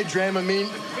 get my Dramamine.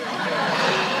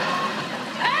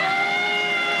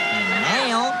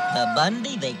 Now, the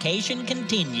Bundy vacation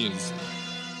continues.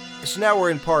 So now we're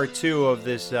in part 2 of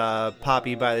this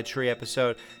Poppy by the Tree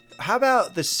episode. How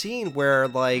about the scene where,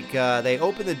 like, they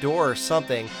open the door or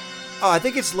something? Oh, I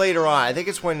think it's later on. I think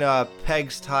it's when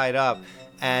Peg's tied up.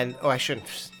 And, I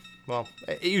shouldn't. Well,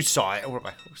 you saw it. What am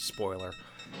I? Spoiler.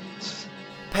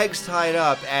 Peg's tied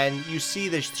up, and you see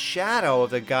the shadow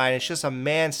of the guy, and it's just a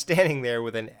man standing there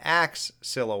with an axe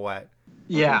silhouette.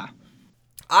 Yeah.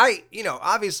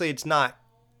 Obviously it's not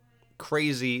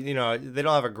crazy, they don't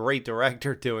have a great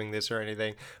director doing this or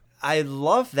anything. I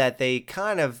love that they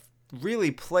kind of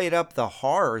really played up the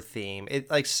horror theme.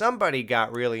 Like somebody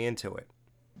got really into it.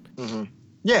 Mm-hmm.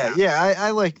 Yeah, I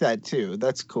like that too.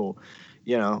 That's cool.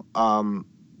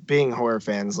 Being horror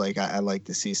fans, like I like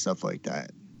to see stuff like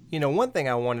that. One thing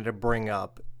I wanted to bring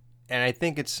up, and I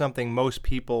think it's something most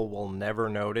people will never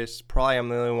notice. Probably I'm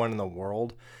the only one in the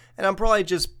world, and I'm probably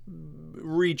just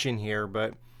reaching here,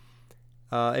 but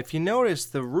if you notice,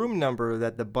 the room number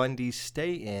that the Bundys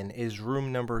stay in is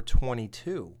room number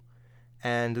 22.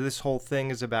 And this whole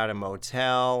thing is about a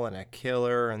motel and a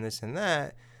killer and this and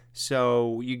that.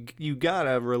 So you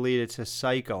gotta relate it to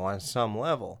Psycho on some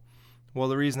level. Well,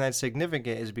 the reason that's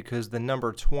significant is because the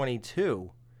number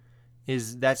 22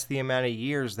 that's the amount of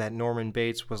years that Norman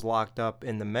Bates was locked up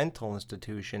in the mental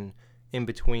institution in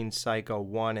between Psycho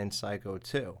 1 and Psycho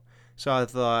 2. So I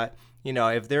thought,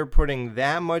 if they're putting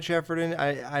that much effort in,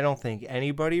 I don't think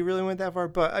anybody really went that far,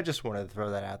 but I just wanted to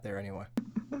throw that out there anyway.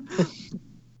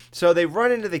 So they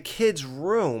run into the kid's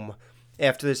room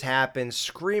after this happens,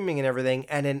 screaming and everything,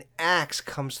 and an axe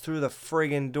comes through the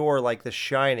friggin' door like The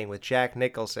Shining with Jack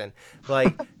Nicholson.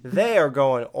 Like, they are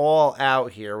going all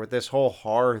out here with this whole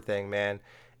horror thing, man.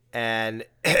 And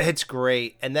it's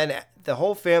great. And then the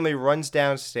whole family runs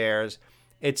downstairs.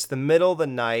 It's the middle of the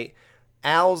night.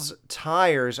 Al's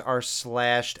tires are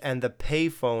slashed and the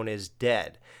payphone is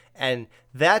dead. And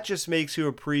that just makes you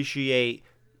appreciate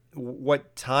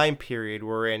what time period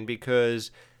we're in, because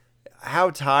how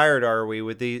tired are we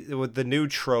with the new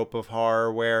trope of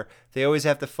horror where they always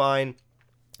have to find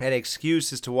an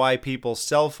excuse as to why people's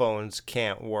cell phones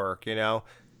can't work,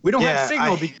 We don't have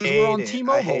signal because we're on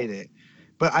T-Mobile. I hate it.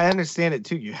 But I understand it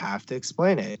too. You have to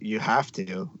explain it. You have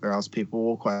to, or else people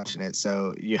will question it.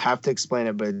 So you have to explain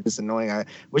it, but it's annoying. I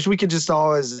wish we could just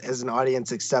all, as an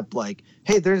audience, accept like,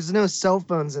 hey, there's no cell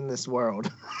phones in this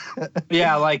world.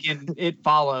 Yeah, like It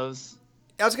Follows.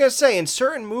 I was going to say, in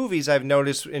certain movies I've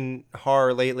noticed in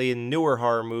horror lately, in newer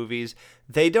horror movies,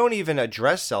 they don't even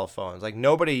address cell phones. Like,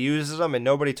 nobody uses them and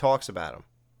nobody talks about them.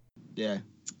 Yeah.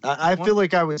 I feel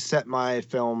like I would set my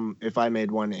film, if I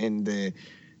made one, in the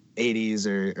 80s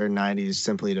or 90s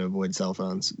simply to avoid cell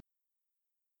phones.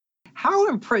 How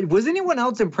impressed was anyone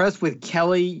else impressed with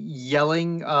Kelly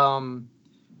yelling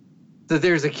that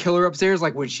there's a killer upstairs,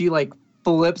 like when she like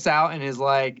flips out and is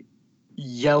like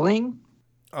yelling?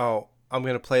 Oh, I'm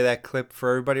going to play that clip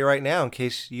for everybody right now in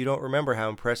case you don't remember how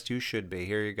impressed you should be.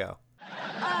 Here you go.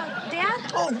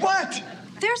 Dad? Oh, what?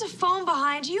 There's a phone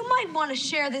behind you. You might want to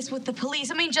share this with the police.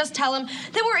 I mean, just tell them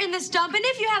that we're in this dump, and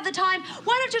if you have the time,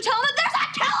 why don't you tell them that there's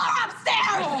a killer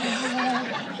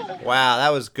upstairs? Wow,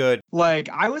 that was good. Like,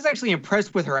 I was actually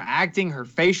impressed with her acting, her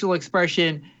facial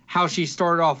expression, how she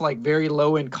started off like very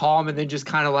low and calm, and then just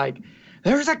kind of like,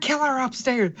 there's a killer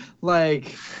upstairs.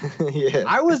 Like, yeah.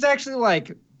 I was actually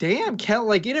like, damn, Kelly,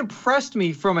 like it impressed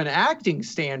me from an acting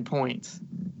standpoint.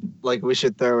 Like, we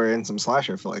should throw her in some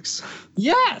slasher flicks.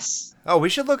 Yes. Oh, we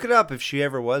should look it up if she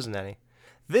ever was in any.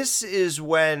 This is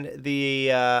when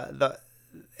the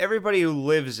everybody who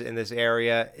lives in this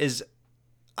area is,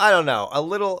 I don't know, a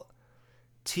little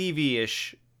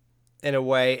TV-ish in a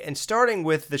way, and starting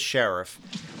with the sheriff.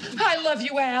 I love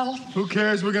you, Al. Who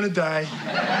cares? We're gonna die.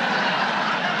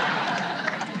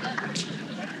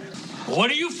 What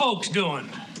are you folks doing?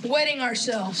 Wetting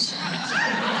ourselves.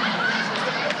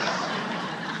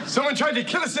 Someone tried to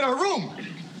kill us in our room.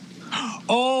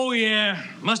 Oh, yeah.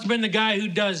 Must have been the guy who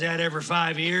does that every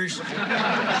 5 years.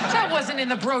 That wasn't in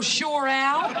the brochure,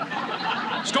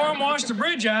 Al. Storm washed the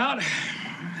bridge out.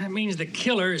 That means the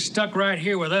killer is stuck right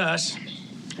here with us.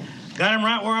 Got him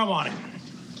right where I want him.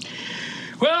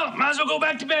 Well, might as well go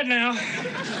back to bed now.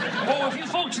 Oh, if you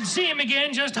folks should see him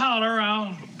again, just holler.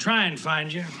 I'll try and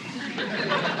find you.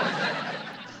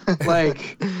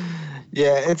 Like,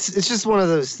 yeah, it's just one of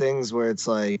those things where it's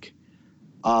like,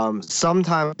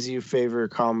 sometimes you favor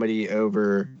comedy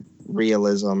over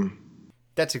realism.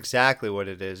 That's exactly what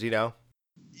it is,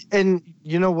 And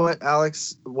you know what,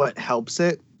 Alex? What helps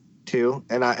it too,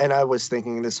 and I was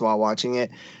thinking this while watching it,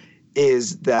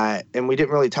 is that, and we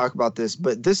didn't really talk about this,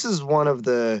 but this is one of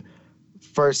the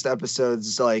first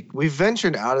episodes, like, we've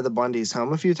ventured out of the Bundy's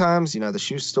home a few times, the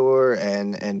shoe store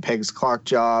and Peg's clock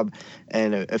job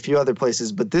and a few other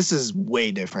places, but this is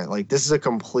way different. Like, this is a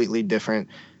completely different,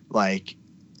 like,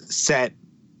 set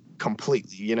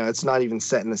completely. It's not even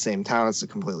set in the same town. It's a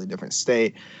completely different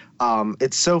state.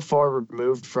 It's so far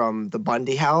removed from the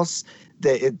Bundy house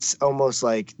that it's almost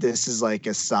like this is like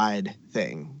a side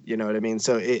thing. You know what I mean?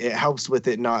 So it helps with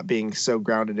it not being so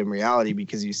grounded in reality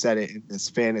because you set it in this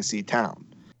fantasy town.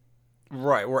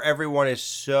 Right, where everyone is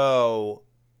so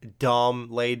dumb,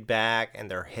 laid back, and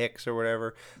they're hicks or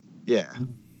whatever. Yeah.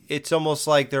 It's almost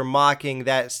like they're mocking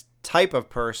that type of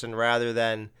person rather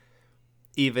than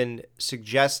even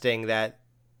suggesting that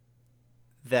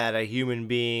a human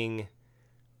being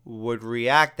would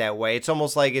react that way. It's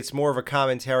almost like it's more of a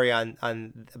commentary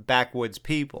on backwoods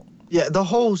people. Yeah, the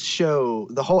whole show,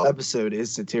 the whole episode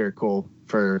is satirical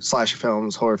for slasher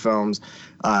films, horror films,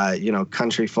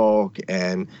 country folk,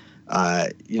 and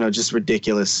just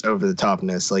ridiculous over the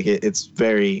topness. Like it's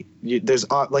very, there's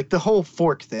like the whole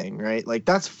fork thing, right? Like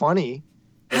that's funny.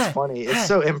 It's funny. It's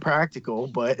so impractical,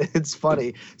 but it's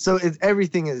funny. So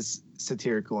everything is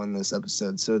satirical in this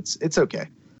episode. So it's okay.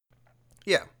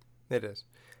 Yeah, it is.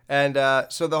 And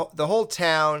so the whole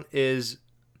town is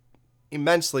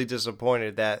immensely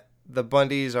disappointed that the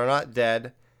Bundys are not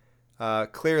dead.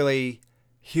 Clearly,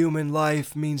 Human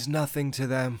life means nothing to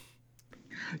them.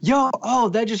 Yo,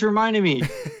 that just reminded me.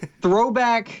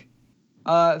 Throwback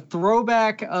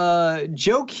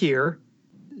joke here.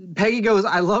 Peggy goes,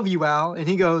 "I love you, Al," and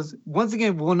he goes, "Once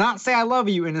again, will not say I love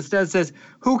you," and instead says,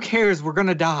 "Who cares? We're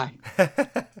gonna die."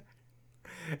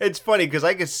 It's funny because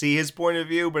I can see his point of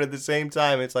view, but at the same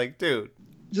time, it's like, dude,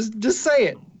 just say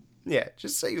it. Yeah,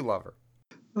 just say you love her.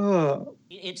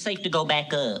 It's safe to go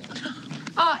back up.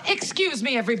 Excuse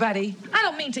me, everybody. I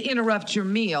don't mean to interrupt your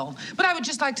meal, but I would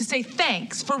just like to say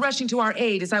thanks for rushing to our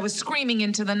aid as I was screaming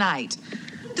into the night.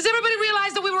 Does everybody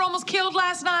realize that we were almost killed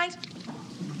last night?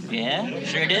 Yeah,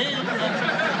 sure do.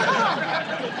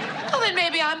 Well, then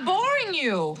maybe I'm boring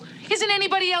you. Isn't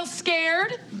anybody else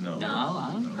scared?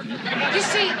 No. You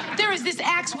see, there is this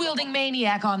axe-wielding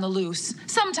maniac on the loose.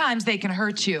 Sometimes they can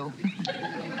hurt you.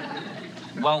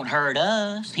 Won't hurt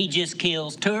us. He just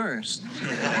kills tourists.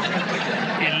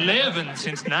 11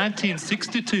 since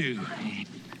 1962.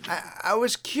 I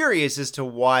was curious as to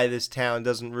why this town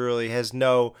has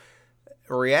no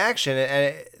reaction,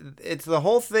 and it's the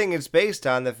whole thing is based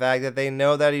on the fact that they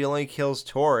know that he only kills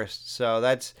tourists. So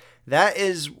that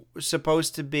is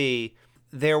supposed to be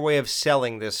their way of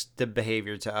selling the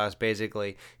behavior to us,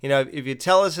 basically. You know, if you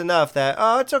tell us enough that,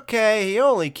 oh, it's okay, he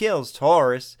only kills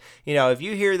tourists, you know, if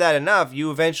you hear that enough, you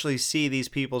eventually see these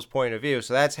people's point of view.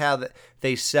 So that's how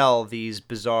they sell these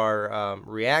bizarre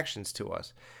reactions to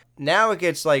us. Now it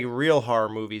gets like real horror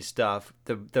movie stuff.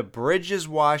 The bridge is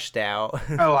washed out.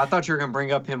 Oh, I thought you were going to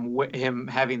bring up him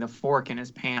having the fork in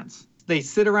his pants. They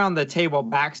sit around the table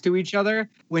backs to each other.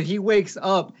 When he wakes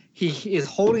up, he is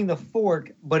holding the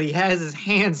fork, but he has his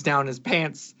hands down his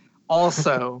pants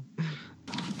also.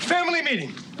 Family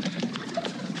meeting.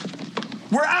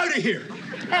 We're out of here.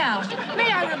 Al,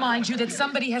 may I remind you that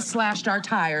somebody has slashed our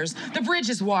tires, the bridge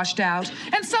is washed out,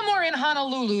 and somewhere in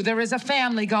Honolulu there is a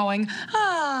family going,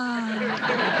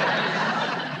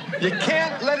 You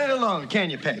can't let it alone, can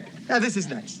you, Peg? Now, this is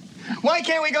nice. Why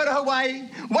can't we go to Hawaii?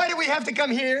 Why do we have to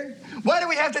come here? Why do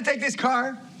we have to take this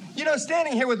car? You know,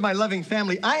 standing here with my loving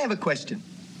family, I have a question.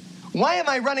 Why am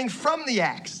I running from the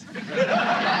axe?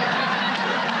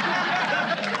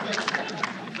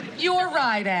 You're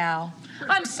right, Al.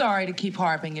 I'm sorry to keep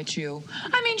harping at you.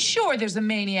 I mean, sure, there's a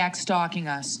maniac stalking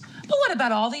us. But what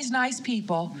about all these nice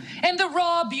people and the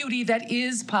raw beauty that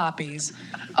is Poppy's?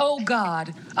 Oh,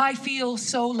 God, I feel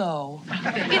so low.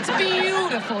 It's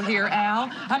beautiful here, Al.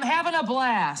 I'm having a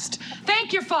blast.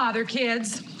 Thank your father,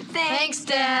 kids. Thanks,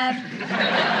 Dad.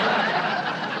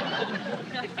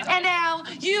 And Al,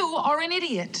 you are an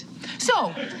idiot.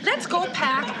 So, let's go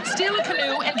pack, steal a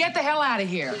canoe, and get the hell out of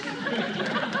here.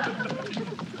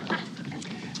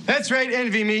 That's right,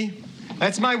 envy me.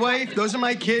 That's my wife, those are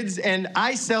my kids, and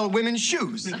I sell women's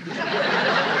shoes. What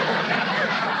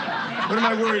am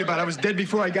I worried about? I was dead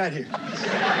before I got here.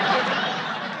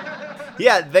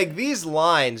 Yeah, like these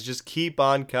lines just keep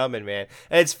on coming, man.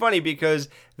 And it's funny because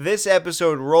this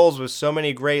episode rolls with so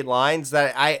many great lines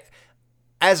that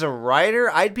as a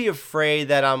writer, I'd be afraid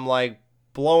that I'm like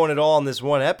blowing it all in this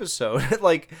one episode.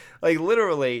 like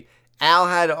literally, Al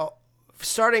had,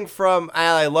 starting from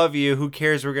Al, I love you, who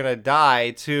cares, we're gonna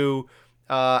die, to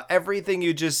everything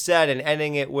you just said and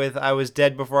ending it with I was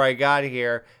dead before I got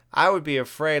here. I would be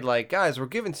afraid, like, guys, we're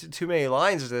giving too many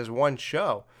lines to this one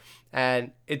show.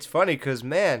 And it's funny because,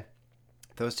 man,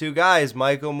 those two guys,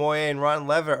 Michael Moye and Ron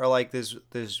Levitt, are like this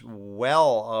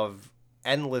well of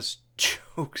endless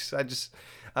jokes.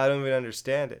 I don't even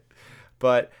understand it.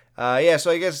 But, yeah,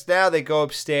 so I guess now they go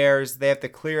upstairs. They have to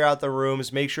clear out the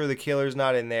rooms, make sure the killer's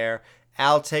not in there.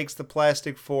 Al takes the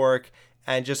plastic fork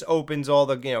and just opens all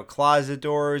the, closet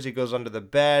doors. He goes under the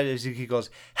bed. He goes,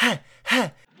 ha,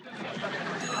 ha.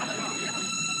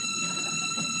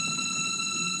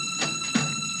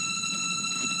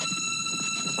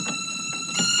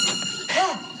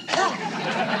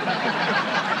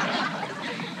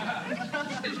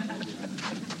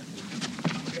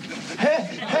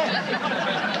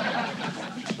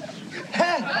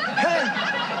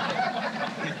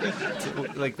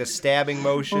 Like the stabbing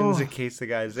motions in case the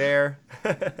guy's there.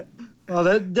 Oh,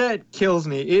 that kills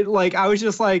me. I was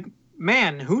just like,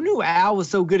 man, who knew Al was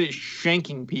so good at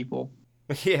shanking people?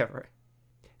 Yeah, right.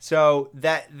 So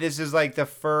this is like the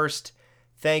first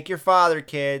thank your father,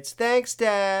 kids. Thanks,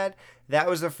 Dad. That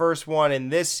was the first one in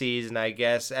this season, I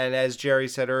guess. And as Jerry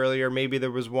said earlier, maybe there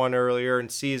was one earlier in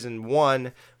season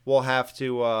 1. We'll have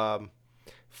to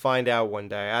find out one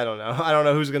day. I don't know. I don't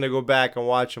know who's going to go back and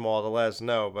watch them all to let us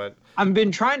know. But I've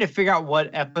been trying to figure out what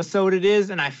episode it is,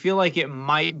 and I feel like it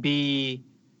might be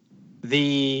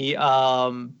the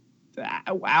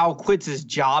Al quits his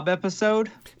job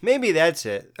episode. Maybe that's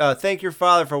it. Thank your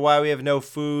father for why we have no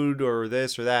food or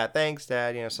this or that. Thanks,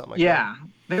 Dad. Something like that. Yeah,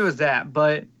 there was that,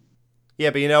 but... Yeah,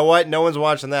 but you know what? No one's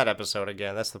watching that episode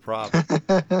again. That's the problem.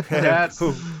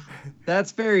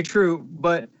 That's very true.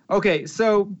 But, okay,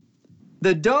 so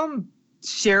the dumb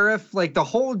sheriff, like the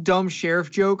whole dumb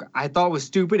sheriff joke, I thought was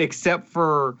stupid except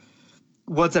for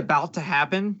what's about to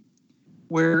happen,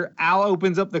 where Al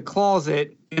opens up the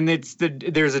closet and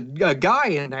there's a guy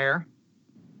in there,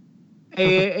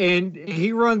 and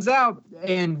he runs out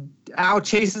and Al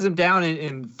chases him down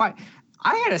and fight.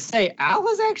 I gotta say, Al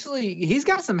is he's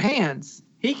got some hands.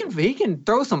 He can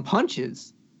throw some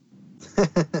punches.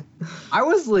 I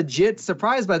was legit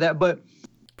surprised by that, but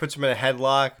puts him in a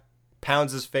headlock,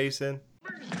 pounds his face in.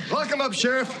 Lock him up,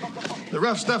 Sheriff. The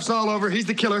rough stuff's all over. He's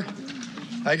the killer.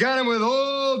 I got him with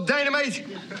old dynamite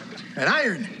and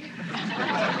iron.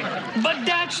 But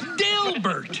that's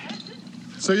Delbert.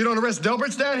 So you don't arrest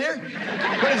Delberts down here?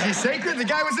 What is he, sacred? The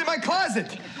guy was in my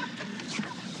closet.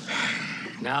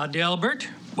 Now, Delbert,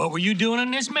 what were you doing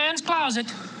in this man's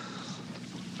closet?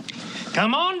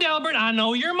 Come on, Delbert, I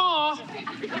know your ma.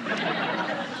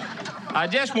 I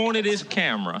just wanted his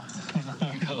camera.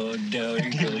 Oh, no,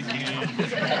 you're killing me.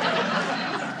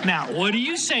 Now, what do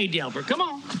you say, Delbert? Come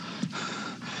on.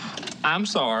 I'm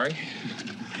sorry.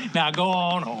 Now, go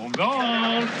on, go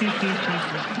on.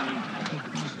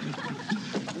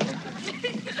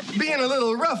 Being a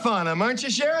little rough on him, aren't you,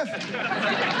 Sheriff?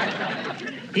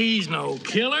 He's no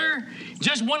killer,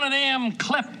 just one of them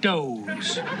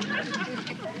kleptos.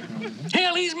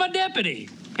 Hell, he's my deputy.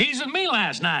 He's with me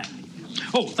last night.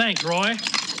 Oh, thanks, Roy.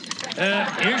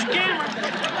 Here's your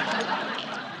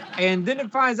camera. And then it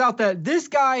finds out that this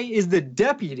guy is the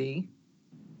deputy,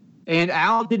 and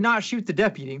Al did not shoot the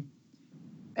deputy.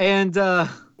 And,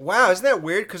 wow, isn't that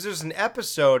weird? Because there's an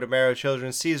episode of Married with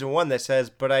Children season 1 that says,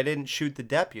 "But I didn't shoot the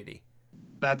deputy."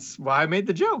 That's why I made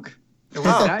the joke. It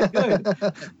was that good.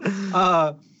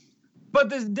 But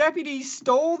this deputy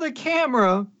stole the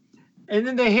camera, and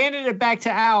then they handed it back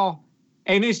to Al,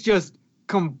 and it's just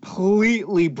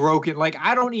completely broken. Like,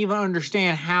 I don't even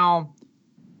understand how...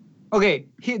 Okay,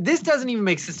 this doesn't even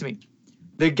make sense to me.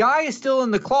 The guy is still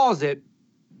in the closet,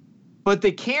 but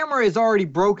the camera is already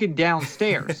broken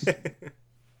downstairs.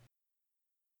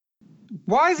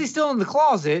 Why is he still in the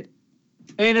closet?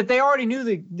 And if they already knew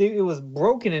that it was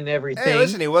broken and everything... Hey,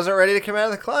 listen, he wasn't ready to come out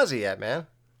of the closet yet, man.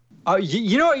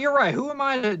 You know what? You're right. Who am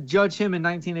I to judge him in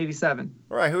 1987?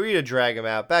 Right, who are you to drag him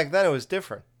out? Back then it was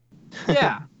different.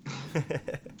 Yeah.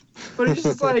 But it's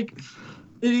just like...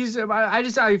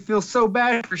 I feel so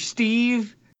bad for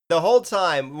Steve. The whole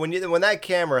time when that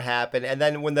camera happened, and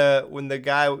then when the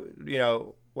guy, you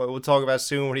know, what we'll talk about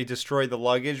soon, when he destroyed the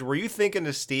luggage, were you thinking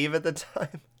of Steve at the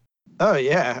time? Oh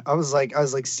yeah, I was like,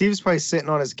 Steve's probably sitting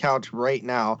on his couch right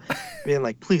now, being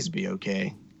like, "Please be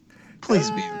okay,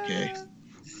 please be okay."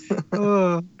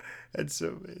 That's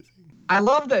so amazing. I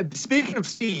love that. Speaking of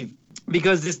Steve,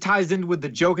 because this ties in with the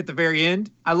joke at the very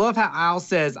end, I love how Al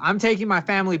says, "I'm taking my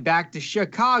family back to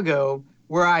Chicago,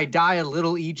 where I die a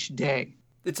little each day."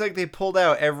 It's like they pulled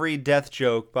out every death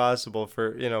joke possible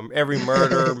for, you know, every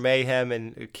murder, mayhem,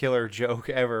 and killer joke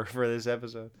ever for this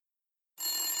episode.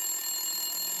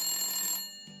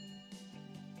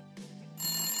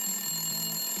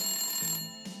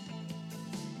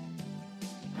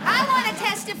 I want to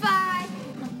testify.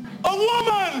 A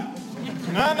woman!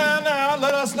 No,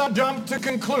 let us not jump to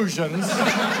conclusions.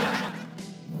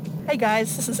 Hey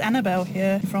guys, this is Annabelle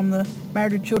here from the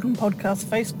Married with Children podcast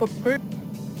Facebook group.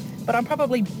 But I'm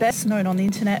probably best known on the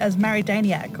internet as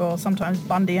Maridaniac, or sometimes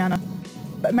Bundyana.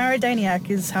 But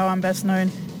Maridaniac is how I'm best known.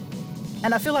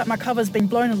 And I feel like my cover's been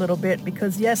blown a little bit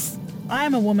because yes, I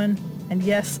am a woman, and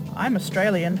yes, I'm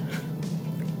Australian.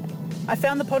 I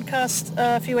found the podcast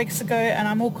a few weeks ago and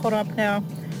I'm all caught up now.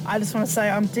 I just want to say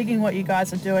I'm digging what you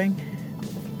guys are doing.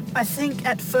 I think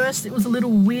at first it was a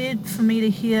little weird for me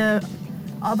to hear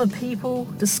other people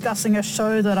discussing a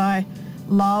show that I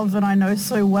love and I know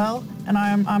so well, and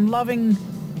I'm loving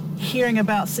hearing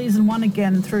about season 1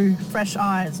 again through fresh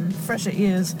eyes and fresher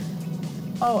ears.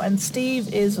 Oh, and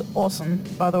Steve is awesome,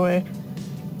 by the way.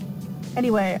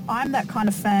 Anyway, I'm that kind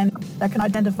of fan that can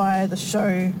identify the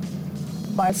show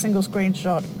by a single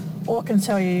screenshot, or can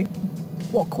tell you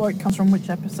what quote comes from which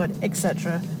episode,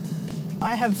 etc.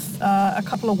 I have a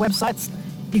couple of websites.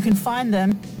 You can find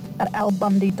them at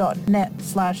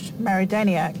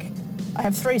albundy.net/Maridaniac. I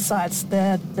have 3 sites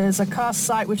there. There's a cast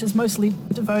site which is mostly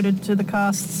devoted to the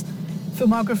cast's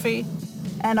filmography,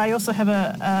 and I also have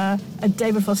a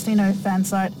David Faustino fan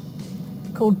site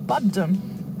called Buddom,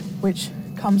 which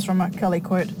comes from a Kelly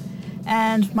quote.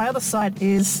 And my other site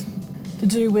is to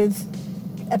do with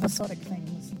episodic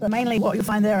things. But mainly what you'll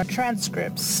find there are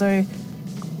transcripts. So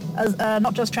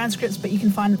not just transcripts, but you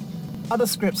can find other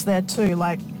scripts there too,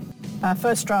 like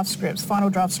first draft scripts, final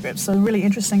draft scripts. So really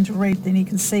interesting to read. Then you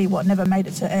can see what never made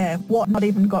it to air, what not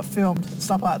even got filmed,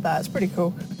 stuff like that. It's pretty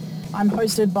cool. I'm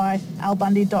hosted by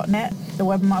albundy.net. The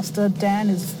webmaster, Dan,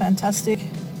 is fantastic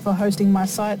for hosting my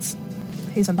sites.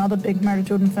 He's another big Married to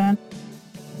Children fan.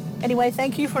 Anyway,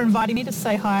 thank you for inviting me to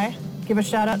say hi. Give a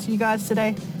shout out to you guys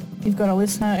today. You've got a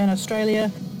listener in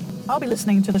Australia. I'll be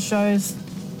listening to the shows.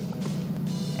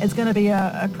 It's going to be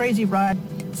a crazy ride.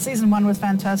 Season 1 was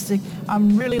fantastic.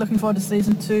 I'm really looking forward to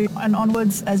Season 2 and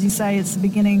onwards. As you say, it's the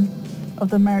beginning of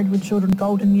the Married with Children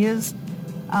golden years.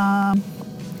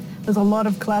 There's a lot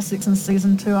of classics in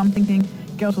Season 2. I'm thinking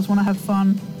Girls Just Want to Have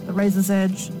Fun, The Razor's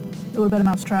Edge, A Little Bit of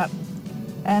Mousetrap,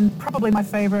 and probably my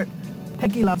favorite,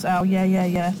 Peggy Loves Al,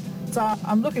 yeah. So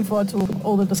I'm looking forward to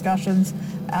all the discussions.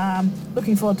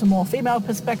 Looking forward to more female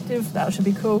perspective. That should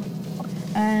be cool.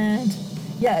 And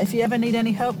yeah, if you ever need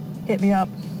any help, hit me up.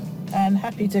 And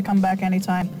happy to come back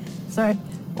anytime. So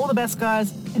all the best,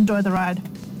 guys. Enjoy the ride.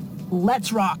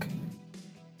 Let's rock.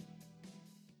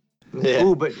 Yeah.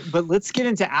 Ooh, but let's get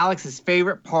into Alex's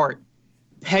favorite part,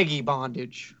 Peggy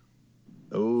bondage.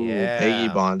 Ooh, Yeah.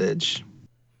 Peggy bondage.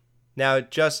 Now,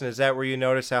 Justin, is that where you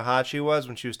noticed how hot she was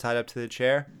when she was tied up to the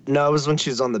chair? No, it was when she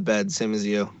was on the bed, same as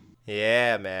you.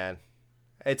 Yeah, man.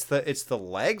 It's the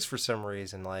legs for some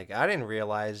reason. Like, I didn't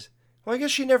realize. Well, I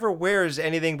guess she never wears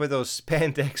anything but those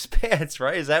spandex pants,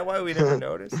 right? Is that why we never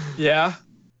noticed? Yeah.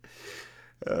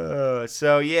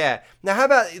 So, yeah. Now, how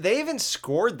about, they even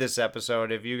scored this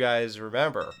episode, if you guys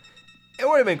remember. It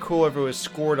would have been cool if it was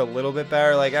scored a little bit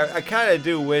better. Like, I kind of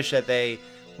do wish that they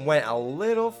went a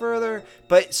little further,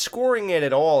 but scoring it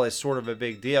at all is sort of a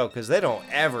big deal, because they don't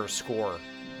ever score.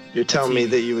 You're telling me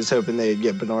that you was hoping they'd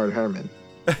get Bernard Herrmann.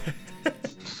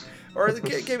 Or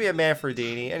give me a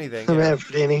Manfredini, anything.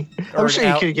 Manfredini. Or I'm sure you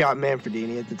Al- could have got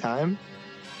Manfredini at the time.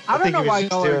 I don't think know he why was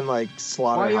just y'all doing like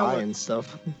Slaughter why y'all High are- and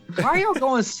stuff. Why are y'all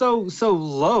going so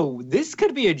low? This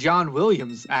could be a John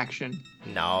Williams action.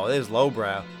 No, this is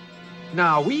lowbrow.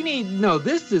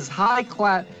 This is high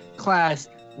class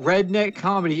redneck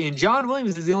comedy, and John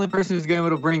Williams is the only person who's going to be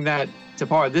able to bring that to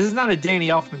par. This is not a Danny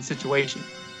Elfman situation.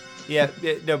 Yeah,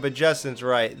 no, but Justin's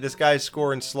right. This guy's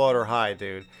scoring Slaughter High,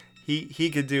 dude. He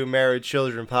could do Married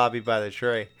Children, Poppy by the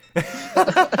Tree.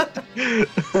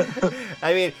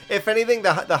 I mean, if anything,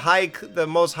 the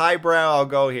most highbrow I'll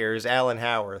go here is Alan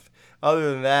Howarth.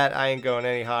 Other than that, I ain't going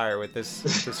any higher with the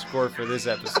score for this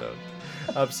episode.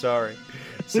 I'm sorry.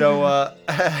 So,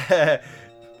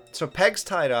 so Peg's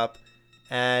tied up,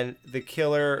 and the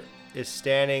killer is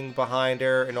standing behind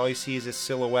her, and all you see is a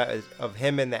silhouette of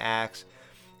him and the axe.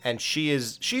 And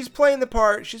she's playing the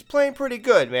part. She's playing pretty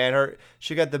good, man.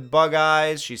 She got the bug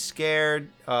eyes. She's scared.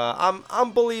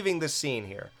 I'm believing the scene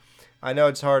here. I know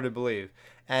it's hard to believe.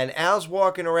 And Al's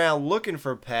walking around looking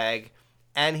for Peg,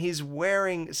 and he's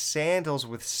wearing sandals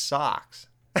with socks.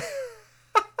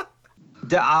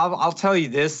 I'll tell you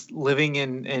this, living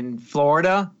in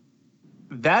Florida,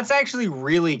 that's actually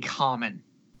really common.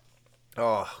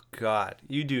 Oh, God.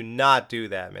 You do not do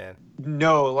that, man.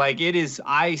 No, like it is.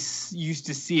 I used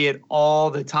to see it all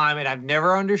the time, and I've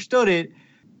never understood it.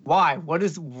 Why? What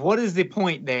is the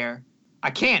point there?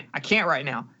 I can't right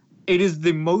now. It is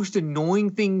the most annoying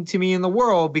thing to me in the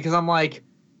world, because I'm like,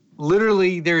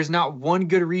 literally, there's not one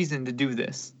good reason to do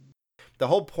this. The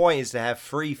whole point is to have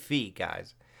free feet,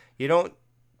 guys. You don't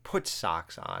put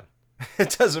socks on.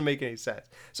 It doesn't make any sense.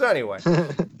 So anyway,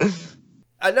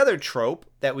 another trope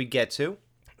that we get to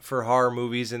for horror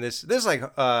movies, and this is like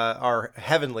our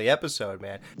heavenly episode,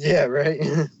 man. Yeah, right.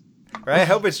 Right? I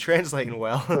hope it's translating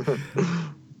well.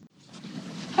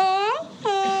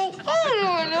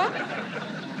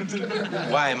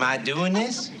 Why am I doing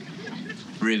this?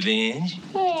 Revenge?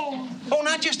 Oh,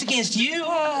 not just against you.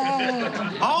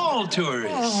 All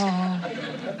tourists.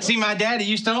 See, my daddy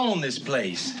used to own this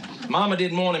place. Mama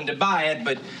didn't want him to buy it,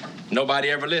 but nobody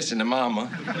ever listened to Mama.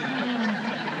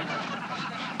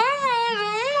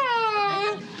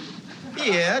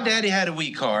 Yeah, Daddy had a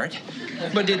weak heart.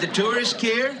 But did the tourists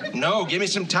care? No, give me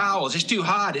some towels. It's too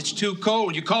hot. It's too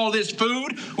cold. You call this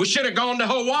food? We should have gone to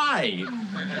Hawaii.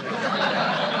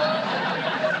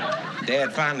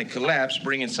 Dad finally collapsed,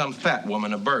 bringing some fat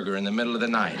woman a burger in the middle of the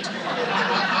night.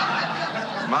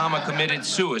 Mama committed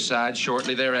suicide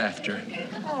shortly thereafter.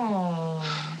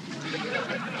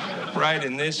 Right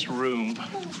in this room.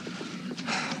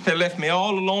 They left me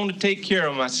all alone to take care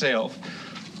of myself.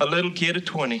 A little kid of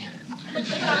 20.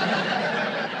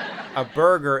 a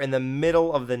burger in the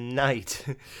middle of the night.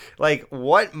 Like,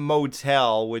 what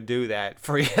motel would do that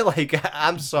for you? Like,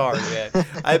 I'm sorry, man.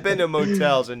 I've been to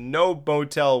motels, and no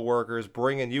motel workers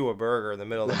bringing you a burger in the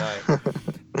middle of the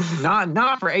night.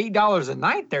 Not for $8 a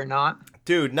night, they're not.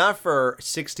 Dude, not for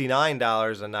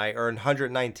 $69 a night or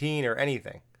 $119 or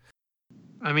anything.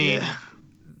 I mean,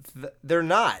 they're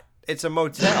not. It's a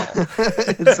motel.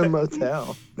 It's a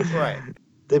motel. Right.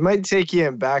 They might take you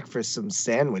in back for some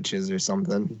sandwiches or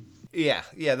something. Yeah,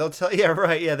 they'll tell. Yeah,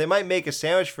 right. Yeah, they might make a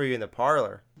sandwich for you in the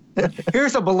parlor.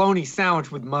 Here's a bologna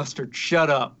sandwich with mustard.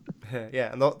 Shut up.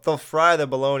 Yeah, and they'll fry the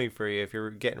bologna for you if you're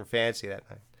getting fancy that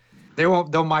night.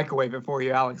 They'll microwave it for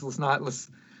you, Alex.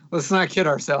 Let's not kid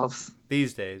ourselves.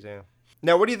 These days, yeah.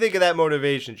 Now, what do you think of that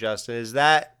motivation, Justin?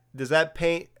 Does that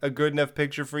paint a good enough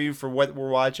picture for you for what we're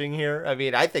watching here? I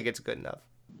mean, I think it's good enough.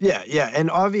 Yeah,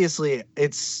 and obviously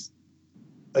it's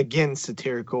again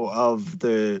satirical of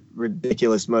the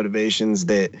ridiculous motivations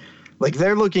that, like,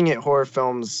 they're looking at horror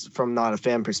films from not a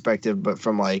fan perspective, but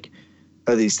from like,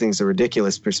 oh, these things are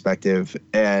ridiculous perspective,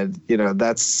 and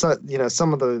that's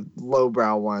some of the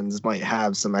lowbrow ones might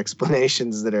have some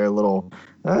explanations that are a little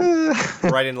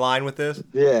right in line with this.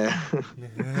 Yeah.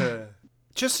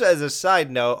 Just as a side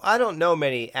note, I don't know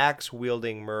many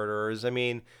axe-wielding murderers. I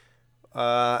mean,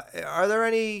 are there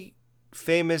any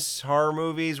famous horror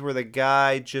movies where the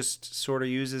guy just sort of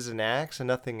uses an axe and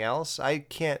nothing else? I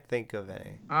can't think of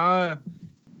any.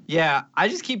 Yeah, I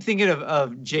just keep thinking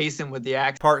of Jason with the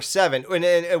axe. Part 7,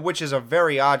 and which is a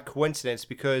very odd coincidence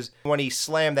because when he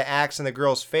slammed the axe in the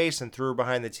girl's face and threw her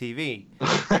behind the TV.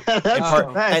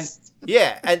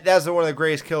 And that's one of the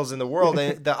greatest kills in the world.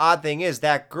 And the odd thing is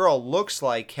that girl looks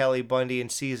like Kelly Bundy in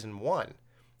season 1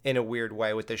 in a weird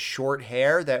way with the short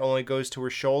hair that only goes to her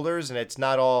shoulders, and it's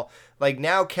not all like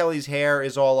now Kelly's hair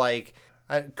is all like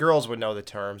girls would know the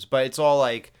terms, but it's all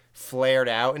like flared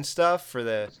out and stuff for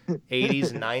the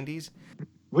 80s and 90s.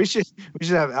 We should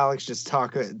have Alex just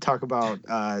talk about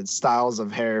styles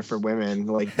of hair for women.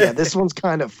 Like, yeah, this one's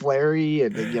kind of flary,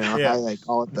 and how I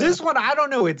call it that. This one, I don't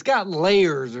know. It's got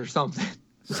layers or something.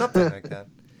 Something like that.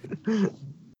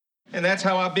 And that's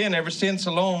how I've been ever since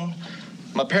alone.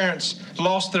 My parents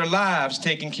lost their lives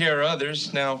taking care of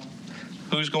others. Now,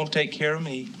 who's gonna take care of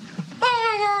me?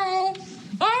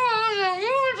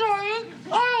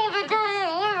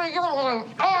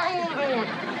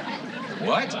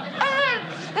 What?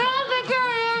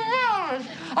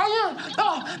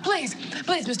 Oh, please,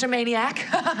 Mr. Maniac.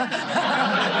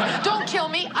 Don't kill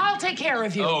me. I'll take care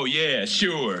of you. Oh, yeah,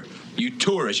 sure. You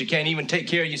tourists, you can't even take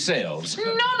care of yourselves.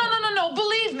 No.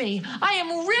 Believe me, I am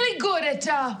really good at,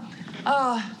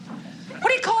 what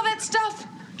do you call that stuff?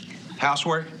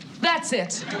 Housework? That's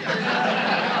it.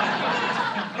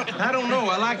 I don't know.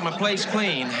 I like my place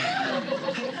clean.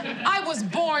 I was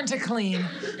born to clean.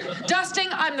 Dusting,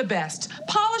 I'm the best.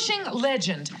 Polishing,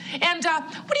 legend. And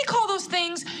what do you call those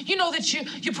things? You know that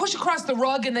you push across the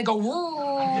rug and they go.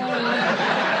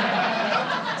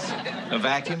 A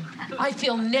vacuum? I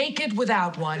feel naked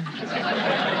without one.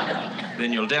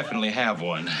 Then you'll definitely have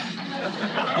one.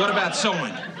 What about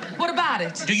sewing? What about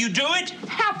it? Do you do it?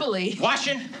 Happily.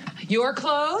 Washing? Your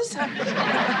clothes?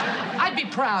 I'd be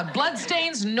proud.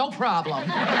 Bloodstains, no problem.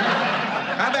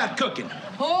 How about cooking?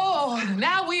 Oh,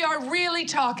 now we are really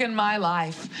talking my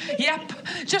life. Yep,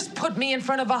 just put me in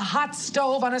front of a hot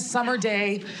stove on a summer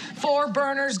day. 4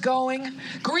 burners going,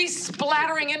 grease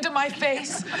splattering into my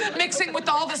face, mixing with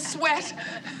all the sweat.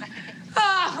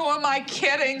 Who am I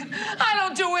kidding? I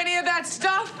don't do any of that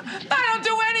stuff. I don't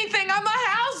do anything. I'm a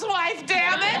housewife,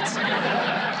 damn it.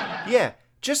 Yeah.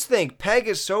 Just think, Peg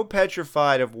is so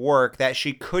petrified of work that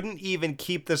she couldn't even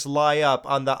keep this lie up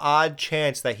on the odd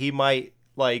chance that he might,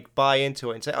 like, buy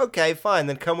into it and say, okay, fine,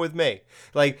 then come with me.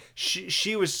 Like,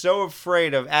 she was so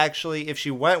afraid of actually, if she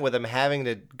went with him, having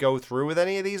to go through with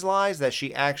any of these lies that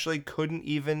she actually couldn't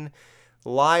even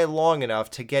lie long enough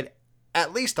to get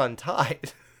at least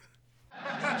untied.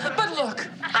 But look,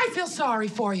 I feel sorry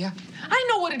for you. I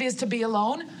know what it is to be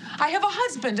alone. I have a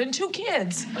husband and 2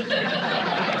 kids. But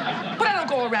I don't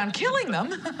go around killing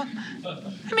them.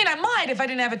 I mean, I might if I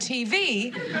didn't have a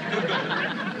TV.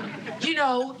 You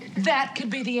know, that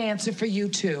could be the answer for you,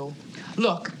 too.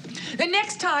 Look, the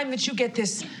next time that you get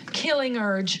this killing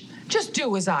urge, just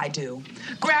do as I do.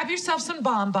 Grab yourself some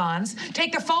bonbons,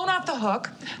 take the phone off the hook,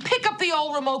 pick up the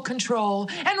old remote control,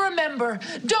 and remember,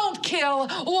 don't kill,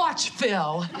 watch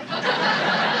Phil.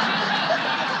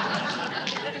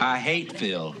 I hate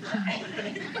Phil.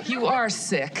 You are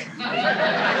sick.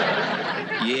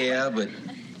 Yeah, but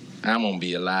I'm gonna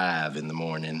be alive in the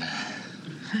morning.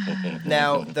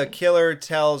 Now, the killer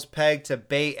tells Peg to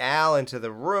bait Al into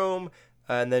the room.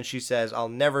 And then she says, I'll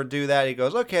never do that. He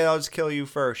goes, okay, I'll just kill you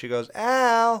first. She goes,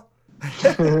 Al.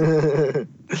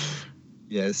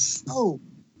 Yes. Oh,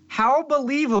 how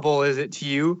believable is it to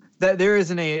you that there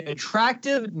is an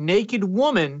attractive naked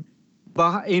woman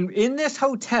in this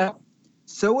hotel,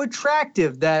 so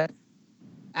attractive that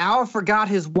Al forgot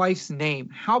his wife's name?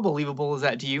 How believable is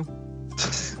that to you?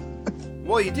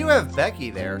 Well, you do have Becky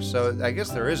there, so I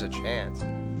guess there is a chance.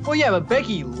 Well, yeah, but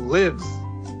Becky lives.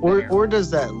 Or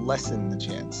does that lessen the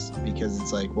chance? Because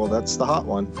it's like, well, that's the hot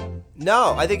one.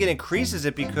 No, I think it increases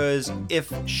it because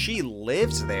if she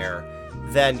lives there,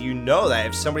 then you know that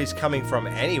if somebody's coming from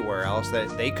anywhere else,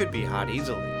 that they could be hot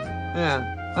easily.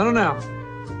 Yeah, I don't know.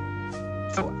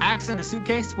 So, axe in a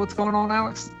suitcase? What's going on,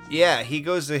 Alex? Yeah, he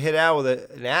goes to hit Al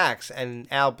with an axe, and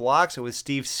Al blocks it with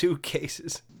Steve's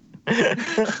suitcases.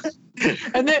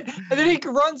 and then he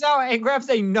runs out and grabs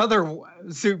another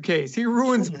suitcase. He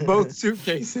ruins both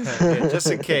suitcases. Yeah,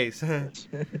 just in case.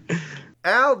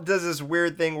 Al does this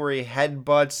weird thing where he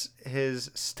headbutts his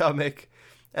stomach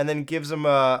and then gives him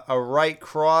a right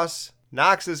cross,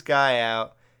 knocks this guy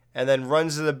out, and then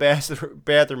runs to the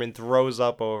bathroom and throws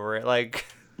up over it. Like,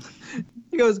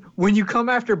 he goes, when you come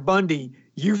after Bundy,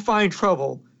 you find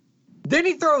trouble. Then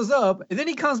he throws up, and then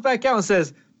he comes back out and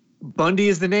says, Bundy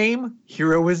is the name,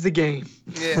 hero is the game.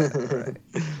 Yeah, right.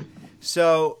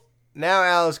 So now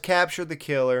Al has captured the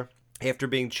killer after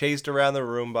being chased around the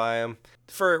room by him.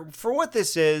 For what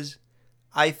this is,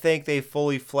 I think they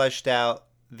fully fleshed out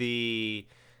the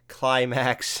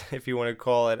climax, if you want to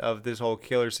call it, of this whole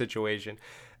killer situation.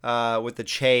 With the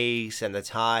chase and the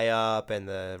tie-up and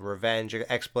the revenge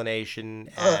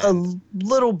explanation. A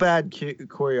little bad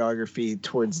choreography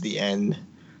towards the end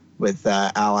with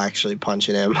Al actually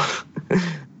punching him.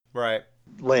 Right.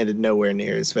 Landed nowhere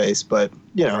near his face, but,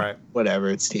 you know, right. Whatever,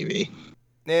 it's TV.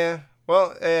 Yeah,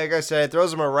 well, like I said, it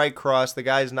throws him a right cross. The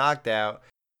guy's knocked out.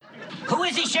 Who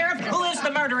is he, Sheriff? Who is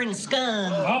the murdering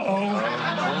scum? Uh-oh.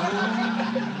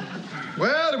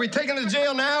 Well, do we take him to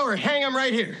jail now or hang him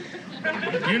right here?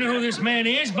 You know who this man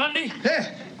is, Bundy?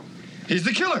 Yeah, he's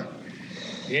the killer.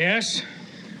 Yes,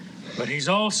 but he's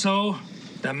also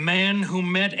the man who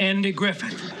met Andy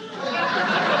Griffith.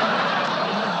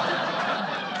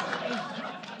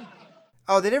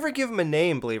 Oh, they never give him a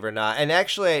name, believe it or not. And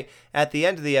actually, at the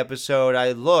end of the episode,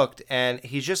 I looked, and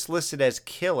he's just listed as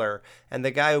Killer. And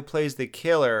the guy who plays the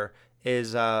killer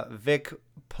is Vic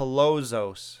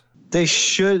Palazzos. They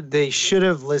should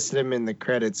have listed him in the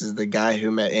credits as the guy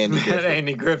who met Andy Griffith.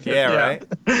 Andy Griffith. Yeah, right?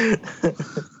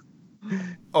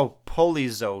 Oh,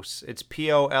 Polizos. It's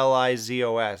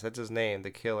Polizos. That's his name,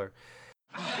 the killer.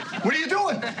 What are you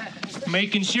doing?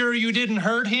 Making sure you didn't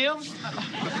hurt him?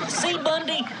 See,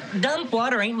 Bundy,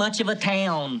 Dumpwater ain't much of a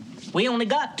town. We only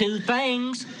got two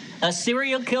things: a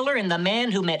serial killer and the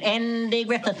man who met Andy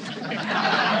Griffith.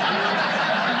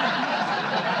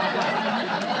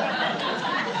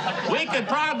 We could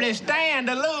probably stand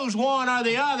to lose one or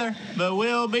the other, but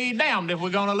we'll be damned if we're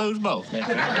gonna lose both. Y'all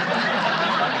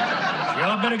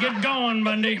better get going,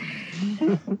 Bundy.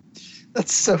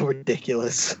 That's so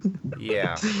ridiculous.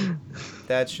 Yeah,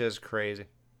 that's just crazy.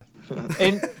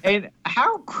 And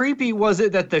how creepy was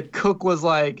it that the cook was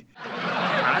like,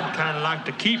 I'd kind of like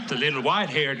to keep the little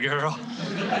white-haired girl.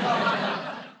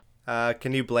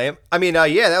 Can you blame? I mean,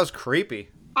 yeah, that was creepy.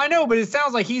 I know, but it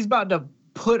sounds like he's about to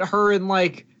put her in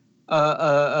like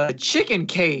a chicken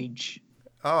cage.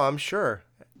 Oh, I'm sure.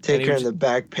 Take her in the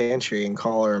back pantry and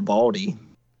call her a baldy.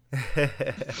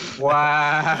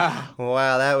 Wow.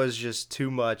 Wow, that was just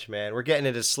too much, man. We're getting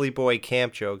into sleepaway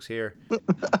camp jokes here.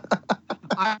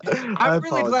 I'm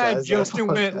really glad Justin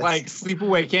went like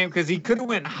sleepaway camp, because he could have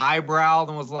went highbrow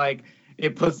and was like,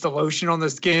 it puts the lotion on the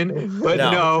skin, but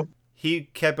no. He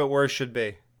kept it where it should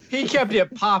be. He kept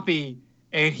it poppy,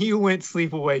 and he went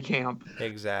sleepaway camp.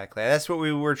 Exactly. That's what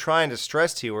we were trying to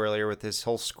stress to you earlier with this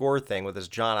whole score thing with this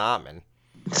John Ottman.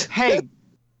 Hey.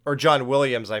 Or John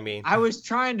Williams, I mean. I was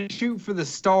trying to shoot for the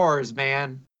stars,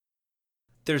 man.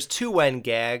 There's two end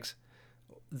gags.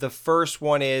 The first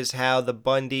one is how the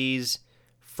Bundys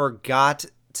forgot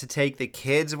to take the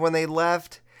kids when they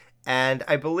left. And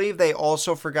I believe they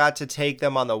also forgot to take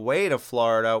them on the way to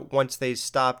Florida once they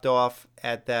stopped off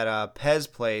at that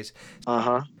Pez place.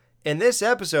 Uh-huh. In this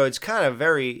episode, it's kind of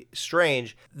very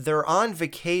strange. They're on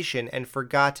vacation and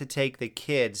forgot to take the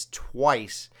kids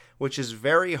twice, which is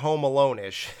very Home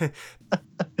Alone-ish.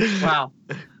 Wow.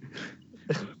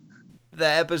 The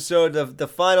episode of the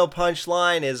final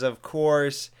punchline is, of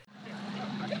course...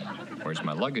 Where's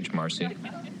my luggage, Marcy?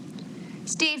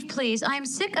 Steve, please, I'm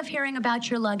sick of hearing about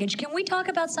your luggage. Can we talk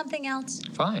about something else?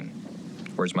 Fine.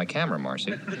 Where's my camera,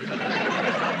 Marcy?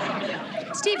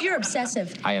 Steve, you're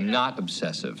obsessive. I am not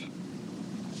obsessive.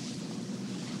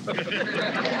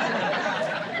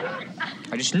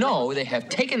 I just know they have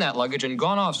taken that luggage and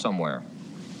gone off somewhere.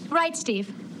 Right,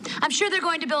 Steve. I'm sure they're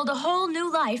going to build a whole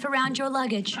new life around your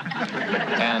luggage.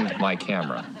 And my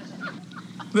camera.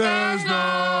 There's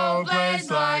no place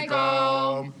like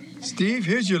home. Steve,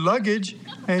 here's your luggage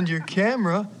and your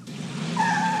camera.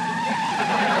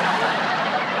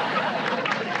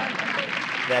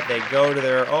 That they go to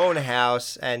their own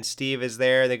house and Steve is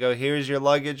there. They go, here's your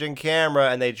luggage and camera.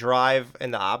 And they drive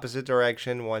in the opposite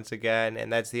direction once again.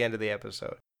 And that's the end of the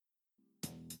episode.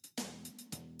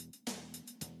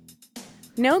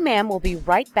 No Ma'am will be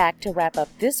right back to wrap up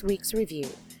this week's review.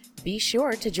 Be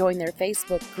sure to join their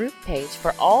Facebook group page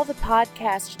for all the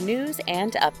podcast news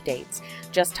and updates.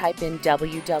 Just type in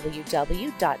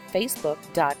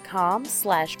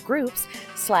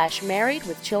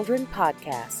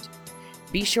www.facebook.com/groups/marriedwithchildrenpodcast.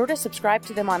 Be sure to subscribe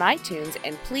to them on iTunes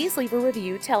and please leave a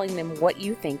review telling them what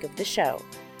you think of the show.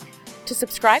 To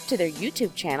subscribe to their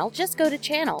YouTube channel, just go to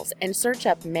channels and search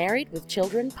up Married with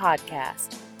Children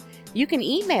Podcast. You can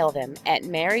email them at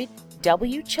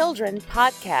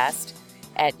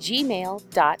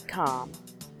marriedwchildrenpodcast@gmail.com.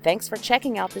 Thanks for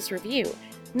checking out this review.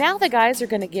 Now the guys are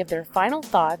going to give their final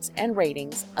thoughts and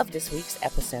ratings of this week's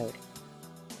episode.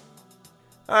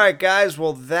 All right, guys.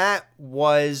 Well, that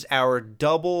was our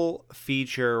double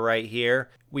feature right here.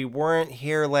 We weren't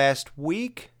here last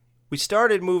week. We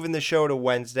started moving the show to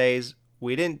Wednesdays.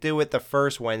 We didn't do it the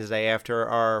first Wednesday after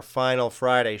our final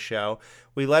Friday show.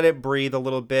 We let it breathe a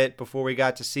little bit before we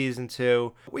got to season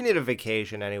 2. We need a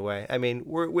vacation anyway. I mean,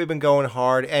 we've been going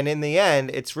hard, and in the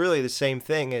end, it's really the same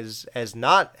thing as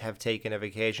not have taken a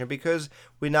vacation because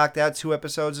we knocked out 2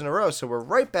 episodes in a row. So we're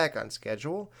right back on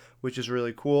schedule, which is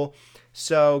really cool.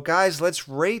 So, guys, let's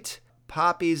rate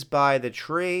Poppies by the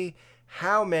Tree.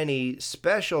 How many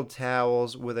special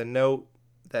towels with a note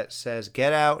that says,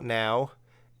 "Get out now,"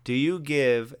 do you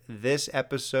give this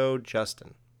episode,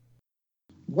 Justin?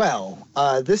 Well,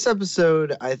 this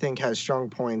episode, I think, has strong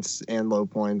points and low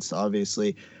points,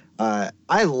 obviously.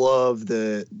 I love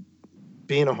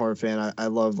being a horror fan, I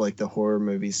love, like, the horror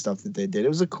movie stuff that they did. It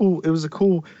was a cool,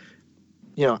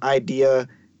 idea,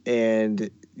 and,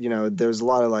 there's a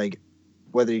lot of, like,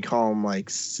 whether you call them, like,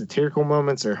 satirical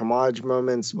moments or homage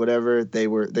moments, whatever, they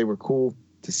were cool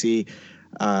to see.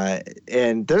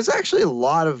 And there's actually a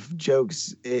lot of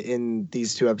jokes in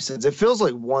these 2 episodes. It feels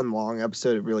like one long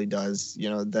episode. It really does.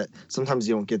 That sometimes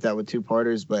you don't get that with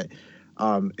 2-parters, but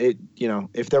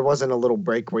if there wasn't a little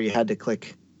break where you had to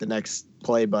click the next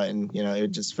play button, it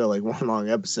would just feel like one long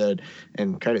episode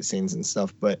and credit scenes and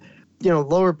stuff. But,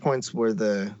 lower points were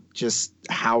just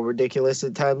how ridiculous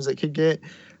at times it could get.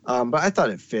 But I thought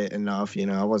it fit enough.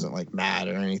 I wasn't like mad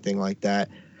or anything like that.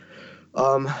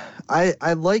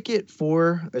 I like it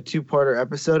for a 2-parter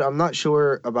episode. I'm not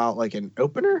sure about like an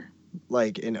opener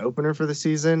for the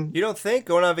season. You don't think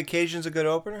going on vacation's a good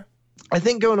opener? I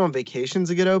think going on vacation's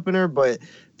a good opener, but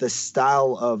the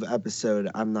style of episode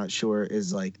I'm not sure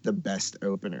is like the best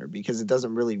opener because it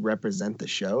doesn't really represent the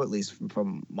show, at least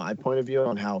from my point of view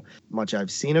on how much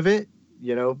I've seen of it,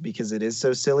 because it is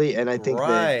so silly. And I think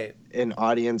that an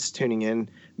audience tuning in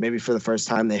maybe for the first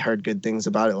time, they heard good things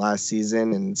about it last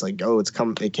season, and it's like,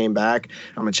 it came back.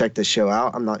 I'm gonna check this show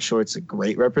out. I'm not sure it's a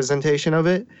great representation of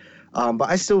it, but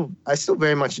I still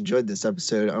very much enjoyed this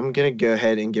episode. I'm gonna go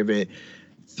ahead and give it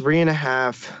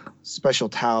 3.5 special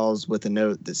towels with a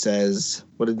note that says,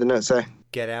 what did the note say?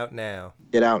 Get out now.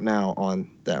 Get out now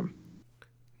on them.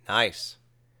 Nice.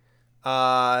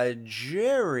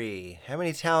 Jerry, how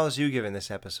many towels you giving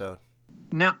this episode?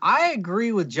 Now, I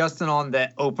agree with Justin on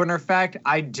the opener fact.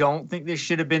 I don't think this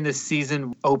should have been the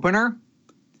season opener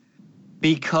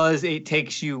because it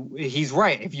takes you... He's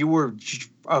right. If you were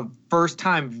a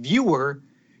first-time viewer,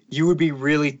 you would be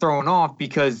really thrown off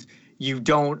because you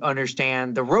don't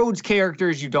understand the Rhodes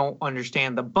characters, you don't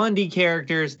understand the Bundy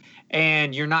characters,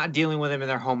 and you're not dealing with them in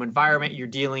their home environment. You're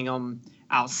dealing them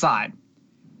outside.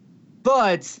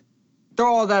 But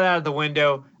throw all that out of the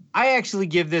window. I actually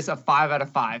give this a 5 out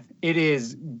of 5. It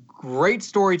is great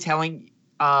storytelling.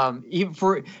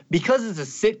 Because it's a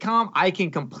sitcom, I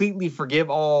can completely forgive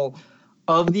all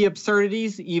of the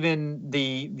absurdities, even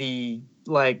the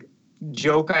like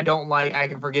joke I don't like. I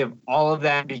can forgive all of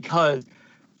that because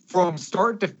from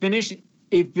start to finish,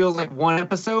 it feels like one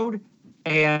episode,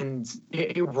 and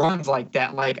it runs like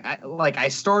that.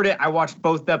 I watched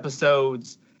both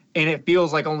episodes, and it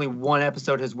feels like only one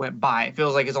episode has went by. It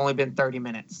feels like it's only been 30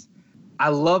 minutes. I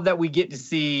love that we get to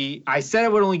see... I said I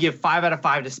would only give 5 out of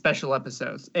 5 to special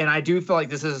episodes, and I do feel like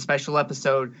this is a special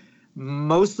episode.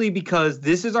 mostly because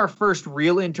this is our first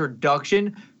real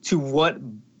introduction to what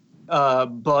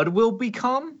Bud will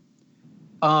become.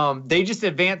 They just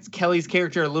advanced Kelly's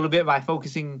character a little bit by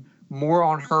focusing more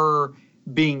on her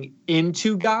being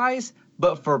into guys.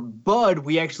 But for Bud,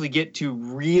 we actually get to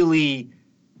really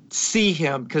see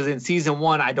him, because in season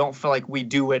 1, I don't feel like we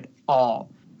do it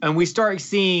all. And we start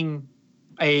seeing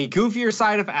a goofier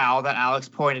side of Al that Alex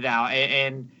pointed out.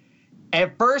 And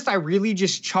at first, I really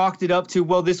just chalked it up to,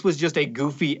 well, this was just a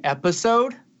goofy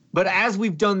episode. But as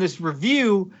we've done this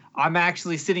review, I'm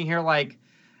actually sitting here like,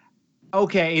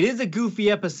 okay, it is a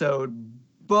goofy episode,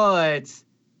 but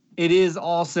it is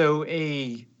also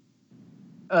a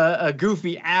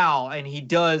goofy Al, and he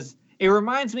does. It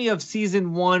reminds me of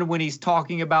season 1 when he's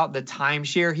talking about the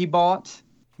timeshare he bought.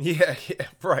 Yeah,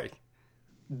 right.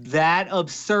 That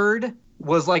absurd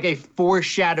was like a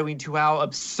foreshadowing to how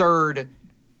absurd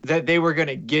that they were going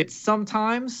to get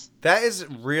sometimes. That is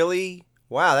really,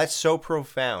 wow, that's so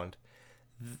profound.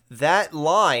 That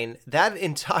line, that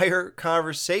entire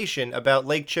conversation about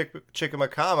Lake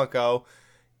Chickamaucomico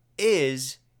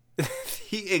is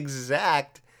the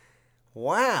exact,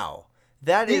 wow.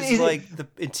 That is like the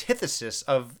antithesis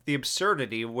of the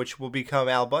absurdity which will become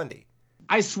Al Bundy.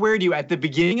 I swear to you, at the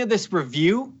beginning of this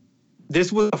review,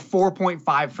 this was a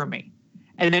 4.5 for me.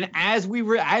 And then as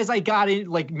I got in,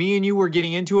 like me and you were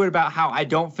getting into it about how I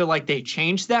don't feel like they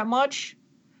changed that much.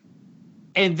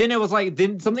 And then it was like,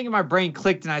 then something in my brain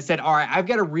clicked and I said, all right, I've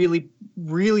got to really,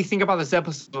 really think about this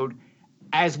episode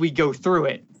as we go through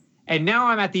it. And now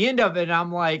I'm at the end of it and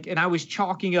I'm like, and I was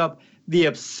chalking up the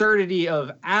absurdity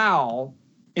of Al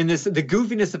in this, the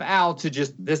goofiness of Al to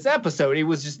just this episode. It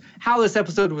was just how this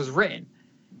episode was written.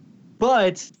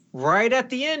 But right at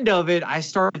the end of it, I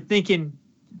started thinking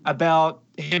about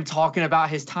him talking about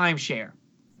his timeshare,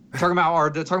 talking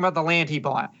about the land he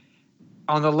bought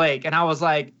on the lake. And I was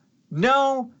like,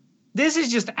 no, this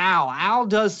is just Al. Al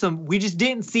does some, we just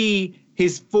didn't see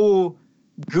his full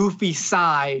goofy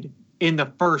side in the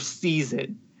first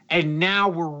season. And now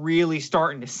we're really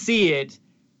starting to see it.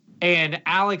 And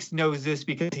Alex knows this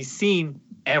because he's seen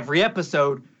every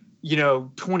episode,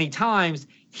 20 times.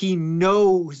 He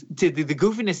knows the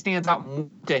goofiness stands out more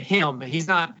to him.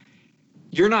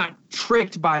 You're not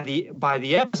tricked by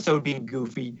the episode being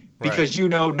goofy because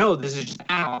no, this is just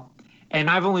Al. And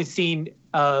I've only seen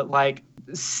like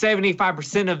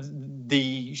 75% of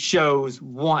the shows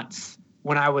once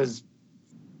when I was,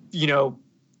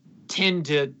 10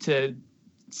 to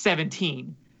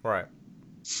 17. Right.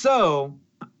 So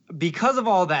because of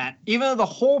all that, even though the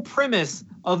whole premise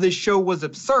of this show was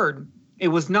absurd, it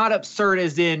was not absurd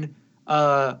as in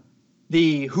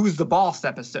the Who's the Boss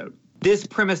episode. This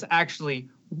premise actually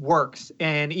works.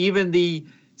 And even the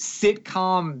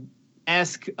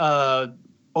sitcom-esque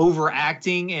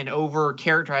overacting and over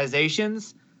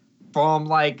characterizations from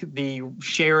like the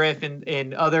sheriff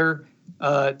and other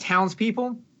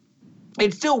townspeople,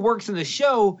 it still works in the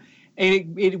show,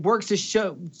 and it works to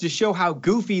show how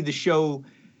goofy the show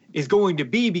is going to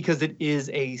be because it is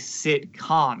a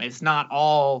sitcom. It's not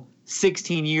all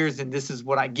 16 years and this is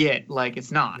what I get. Like, it's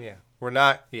not. Yeah, we're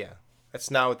not. Yeah, that's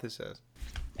not what this is.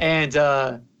 And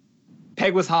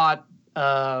Peg was hot.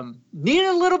 Needed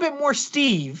a little bit more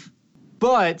Steve,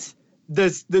 but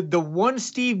the one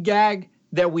Steve gag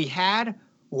that we had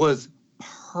was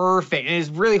perfect. And it's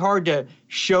really hard to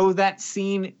show that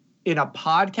scene in a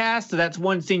podcast, so that's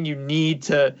one scene you need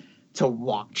to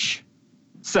watch.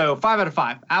 So 5 out of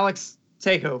 5. Alex,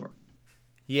 take over.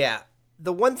 Yeah.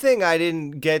 The one thing I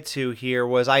didn't get to here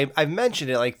was I've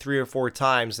mentioned it like 3 or 4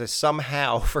 times. I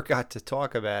somehow forgot to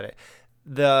talk about it.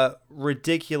 The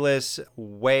ridiculous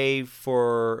way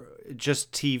for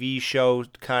just TV show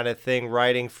kind of thing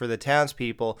writing for the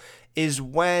townspeople is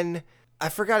when, I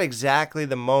forgot exactly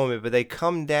the moment, but they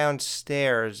come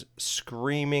downstairs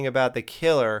screaming about the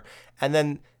killer, and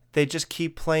then they just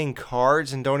keep playing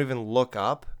cards and don't even look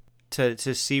up to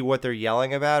see what they're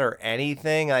yelling about or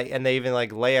anything. And they even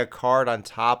like lay a card on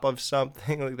top of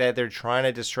something like that. They're trying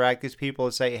to distract these people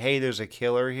and say, hey, there's a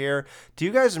killer here. Do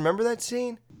you guys remember that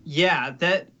scene? Yeah,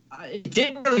 that it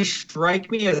didn't really strike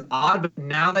me as odd, but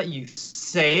now that you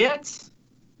say it,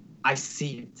 I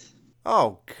see it.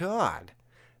 Oh, God.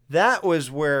 That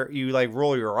was where you like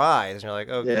roll your eyes and you're like,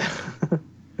 okay.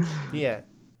 Yeah.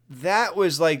 That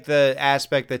was like the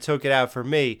aspect that took it out for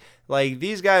me. Like,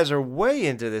 these guys are way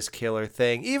into this killer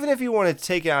thing. Even if you want to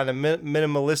take it on a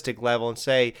minimalistic level and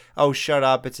say, oh, shut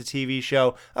up, it's a TV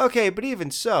show. Okay, but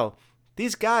even so,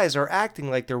 these guys are acting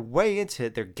like they're way into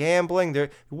it. They're gambling.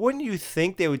 Wouldn't you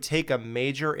think they would take a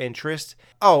major interest?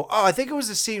 Oh, I think it was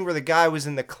the scene where the guy was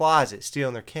in the closet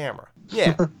stealing their camera.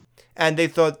 Yeah. And they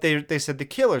thought they said the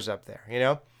killer's up there, you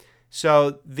know?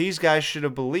 So these guys should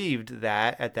have believed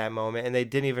that at that moment, and they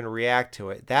didn't even react to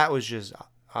it. That was just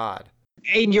odd.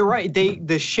 And you're right.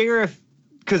 The sheriff,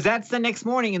 because that's the next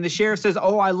morning, and the sheriff says,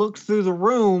 "Oh, I looked through the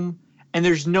room, and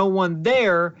there's no one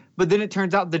there." But then it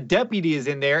turns out the deputy is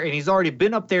in there, and he's already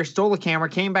been up there, stole the camera,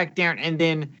 came back down, and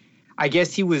then I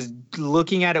guess he was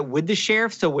looking at it with the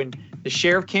sheriff. So when the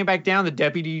sheriff came back down, the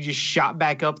deputy just shot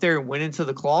back up there and went into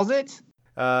the closet.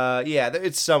 Yeah,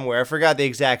 it's somewhere. I forgot the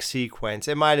exact sequence.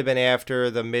 It might have been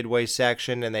after the midway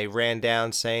section, and they ran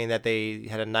down saying that they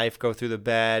had a knife go through the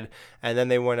bed, and then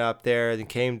they went up there and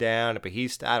came down. But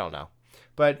I don't know.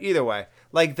 But either way,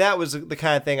 like that was the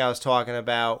kind of thing I was talking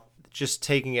about, just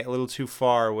taking it a little too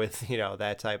far with,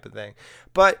 that type of thing.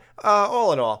 But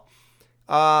all in all,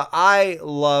 I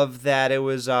love that it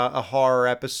was a horror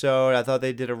episode. I thought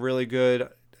they did a really good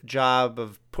job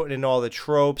of putting in all the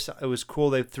tropes. It was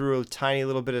cool they threw a tiny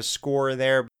little bit of score in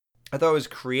there. I thought it was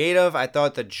creative. I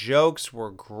thought the jokes were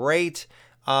great.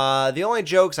 The only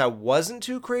jokes I wasn't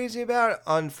too crazy about,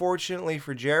 unfortunately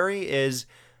for Jerry, is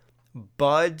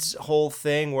Bud's whole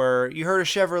thing where you heard of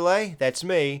Chevrolet? That's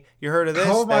me. You heard of this?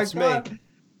 Oh my That's God. me.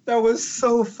 That was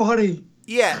so funny.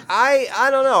 Yeah, I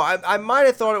don't know. I might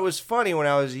have thought it was funny when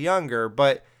I was younger,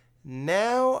 but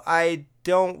now I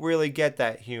don't really get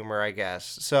that humor, I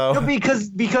guess. So No,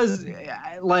 because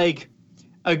like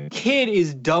a kid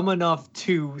is dumb enough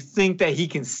to think that he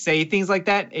can say things like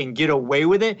that and get away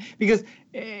with it. Because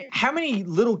how many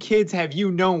little kids have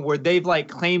you known where they've like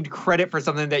claimed credit for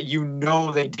something that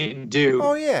they didn't do?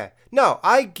 Oh yeah. No,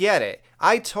 I get it.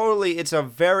 It's a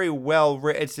very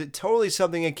it's totally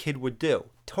something a kid would do.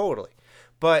 Totally.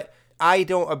 But I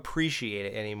don't appreciate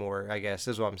it anymore, I guess,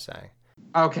 is what I'm saying.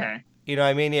 Okay. You know what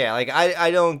I mean? Yeah, like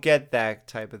I don't get that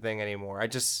type of thing anymore. I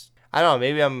don't know,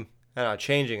 maybe I'm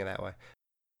changing in that way.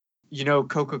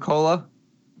 Coca-Cola?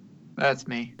 That's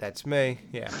me. That's me.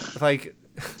 Yeah. Like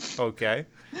okay.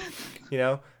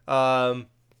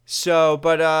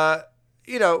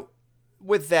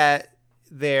 With that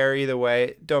there, either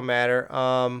way, don't matter.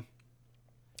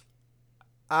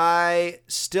 I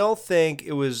still think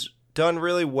it was done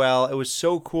really well. It was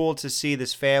so cool to see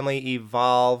this family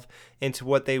evolve into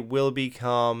what they will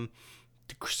become.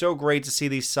 So great to see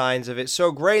these signs of it.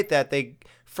 So great that they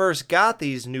first got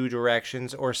these new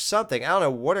directions or something. I don't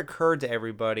know what occurred to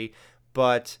everybody,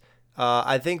 but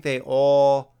I think they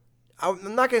all,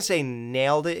 I'm not going to say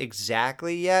nailed it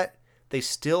exactly yet. They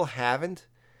still haven't.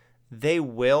 They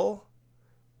will.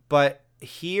 But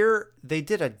here, they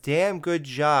did a damn good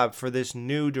job for this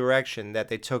new direction that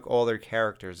they took all their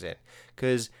characters in.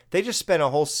 Because they just spent a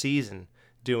whole season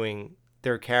doing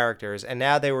their characters, and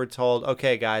now they were told,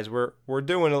 okay, guys, we're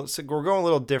going a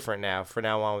little different now from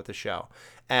now on with the show.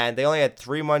 And they only had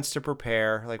 3 months to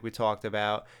prepare, like we talked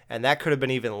about, and that could have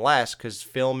been even less because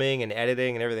filming and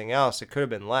editing and everything else, it could have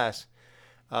been less.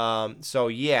 So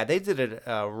yeah, they did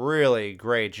a really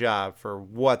great job for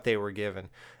what they were given.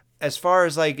 As far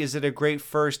as is it a great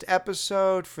first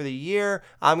episode for the year?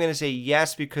 I'm going to say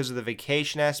yes because of the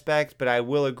vacation aspect, but I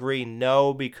will agree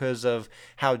no because of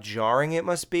how jarring it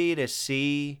must be to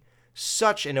see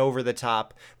such an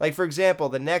over-the-top. Like, for example,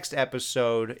 the next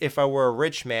episode, If I Were a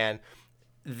Rich Man,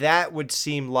 that would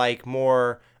seem like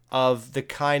more of the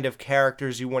kind of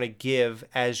characters you want to give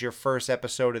as your first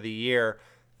episode of the year.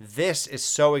 This is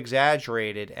so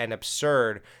exaggerated and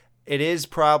absurd. It is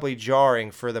probably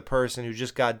jarring for the person who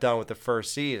just got done with the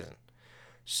first season.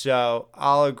 So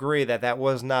I'll agree that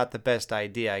was not the best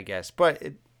idea, I guess. But,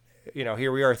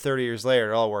 here we are 30 years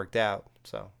later. It all worked out.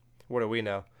 So what do we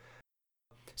know?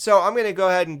 So I'm going to go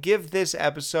ahead and give this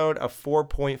episode a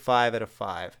 4.5 out of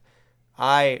 5.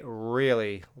 I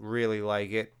really, really like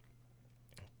it.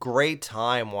 Great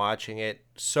time watching it.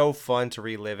 So fun to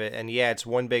relive it. And yeah, it's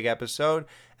one big episode.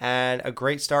 And a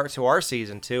great start to our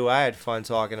season, too. I had fun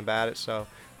talking about it, so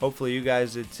hopefully you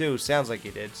guys did, too. Sounds like you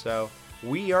did, so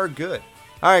we are good.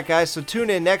 All right, guys, so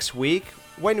tune in next week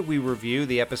when we review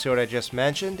the episode I just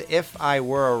mentioned, If I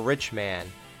Were a Rich Man.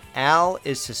 Al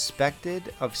is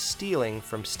suspected of stealing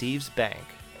from Steve's bank.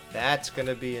 That's going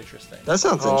to be interesting. That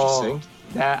sounds interesting.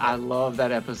 I love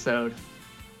that episode.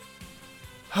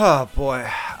 Oh, boy.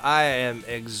 I am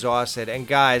exhausted. And,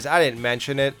 guys, I didn't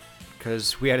mention it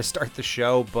because we had to start the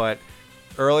show, but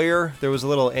earlier there was a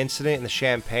little incident in the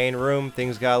champagne room.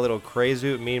 Things got a little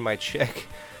crazy with me and my chick.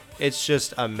 It's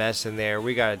just a mess in there.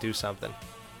 We got to do something.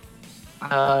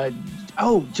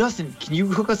 Justin, can you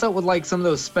hook us up with some of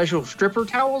those special stripper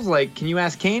towels? Can you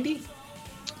ask Candy?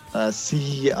 Let's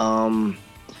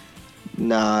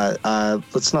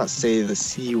not say the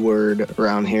C word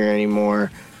around here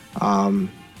anymore.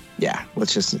 Yeah,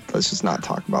 let's just not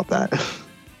talk about that.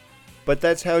 But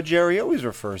that's how Jerry always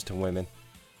refers to women.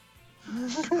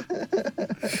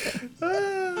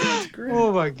 That's great.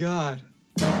 Oh my God.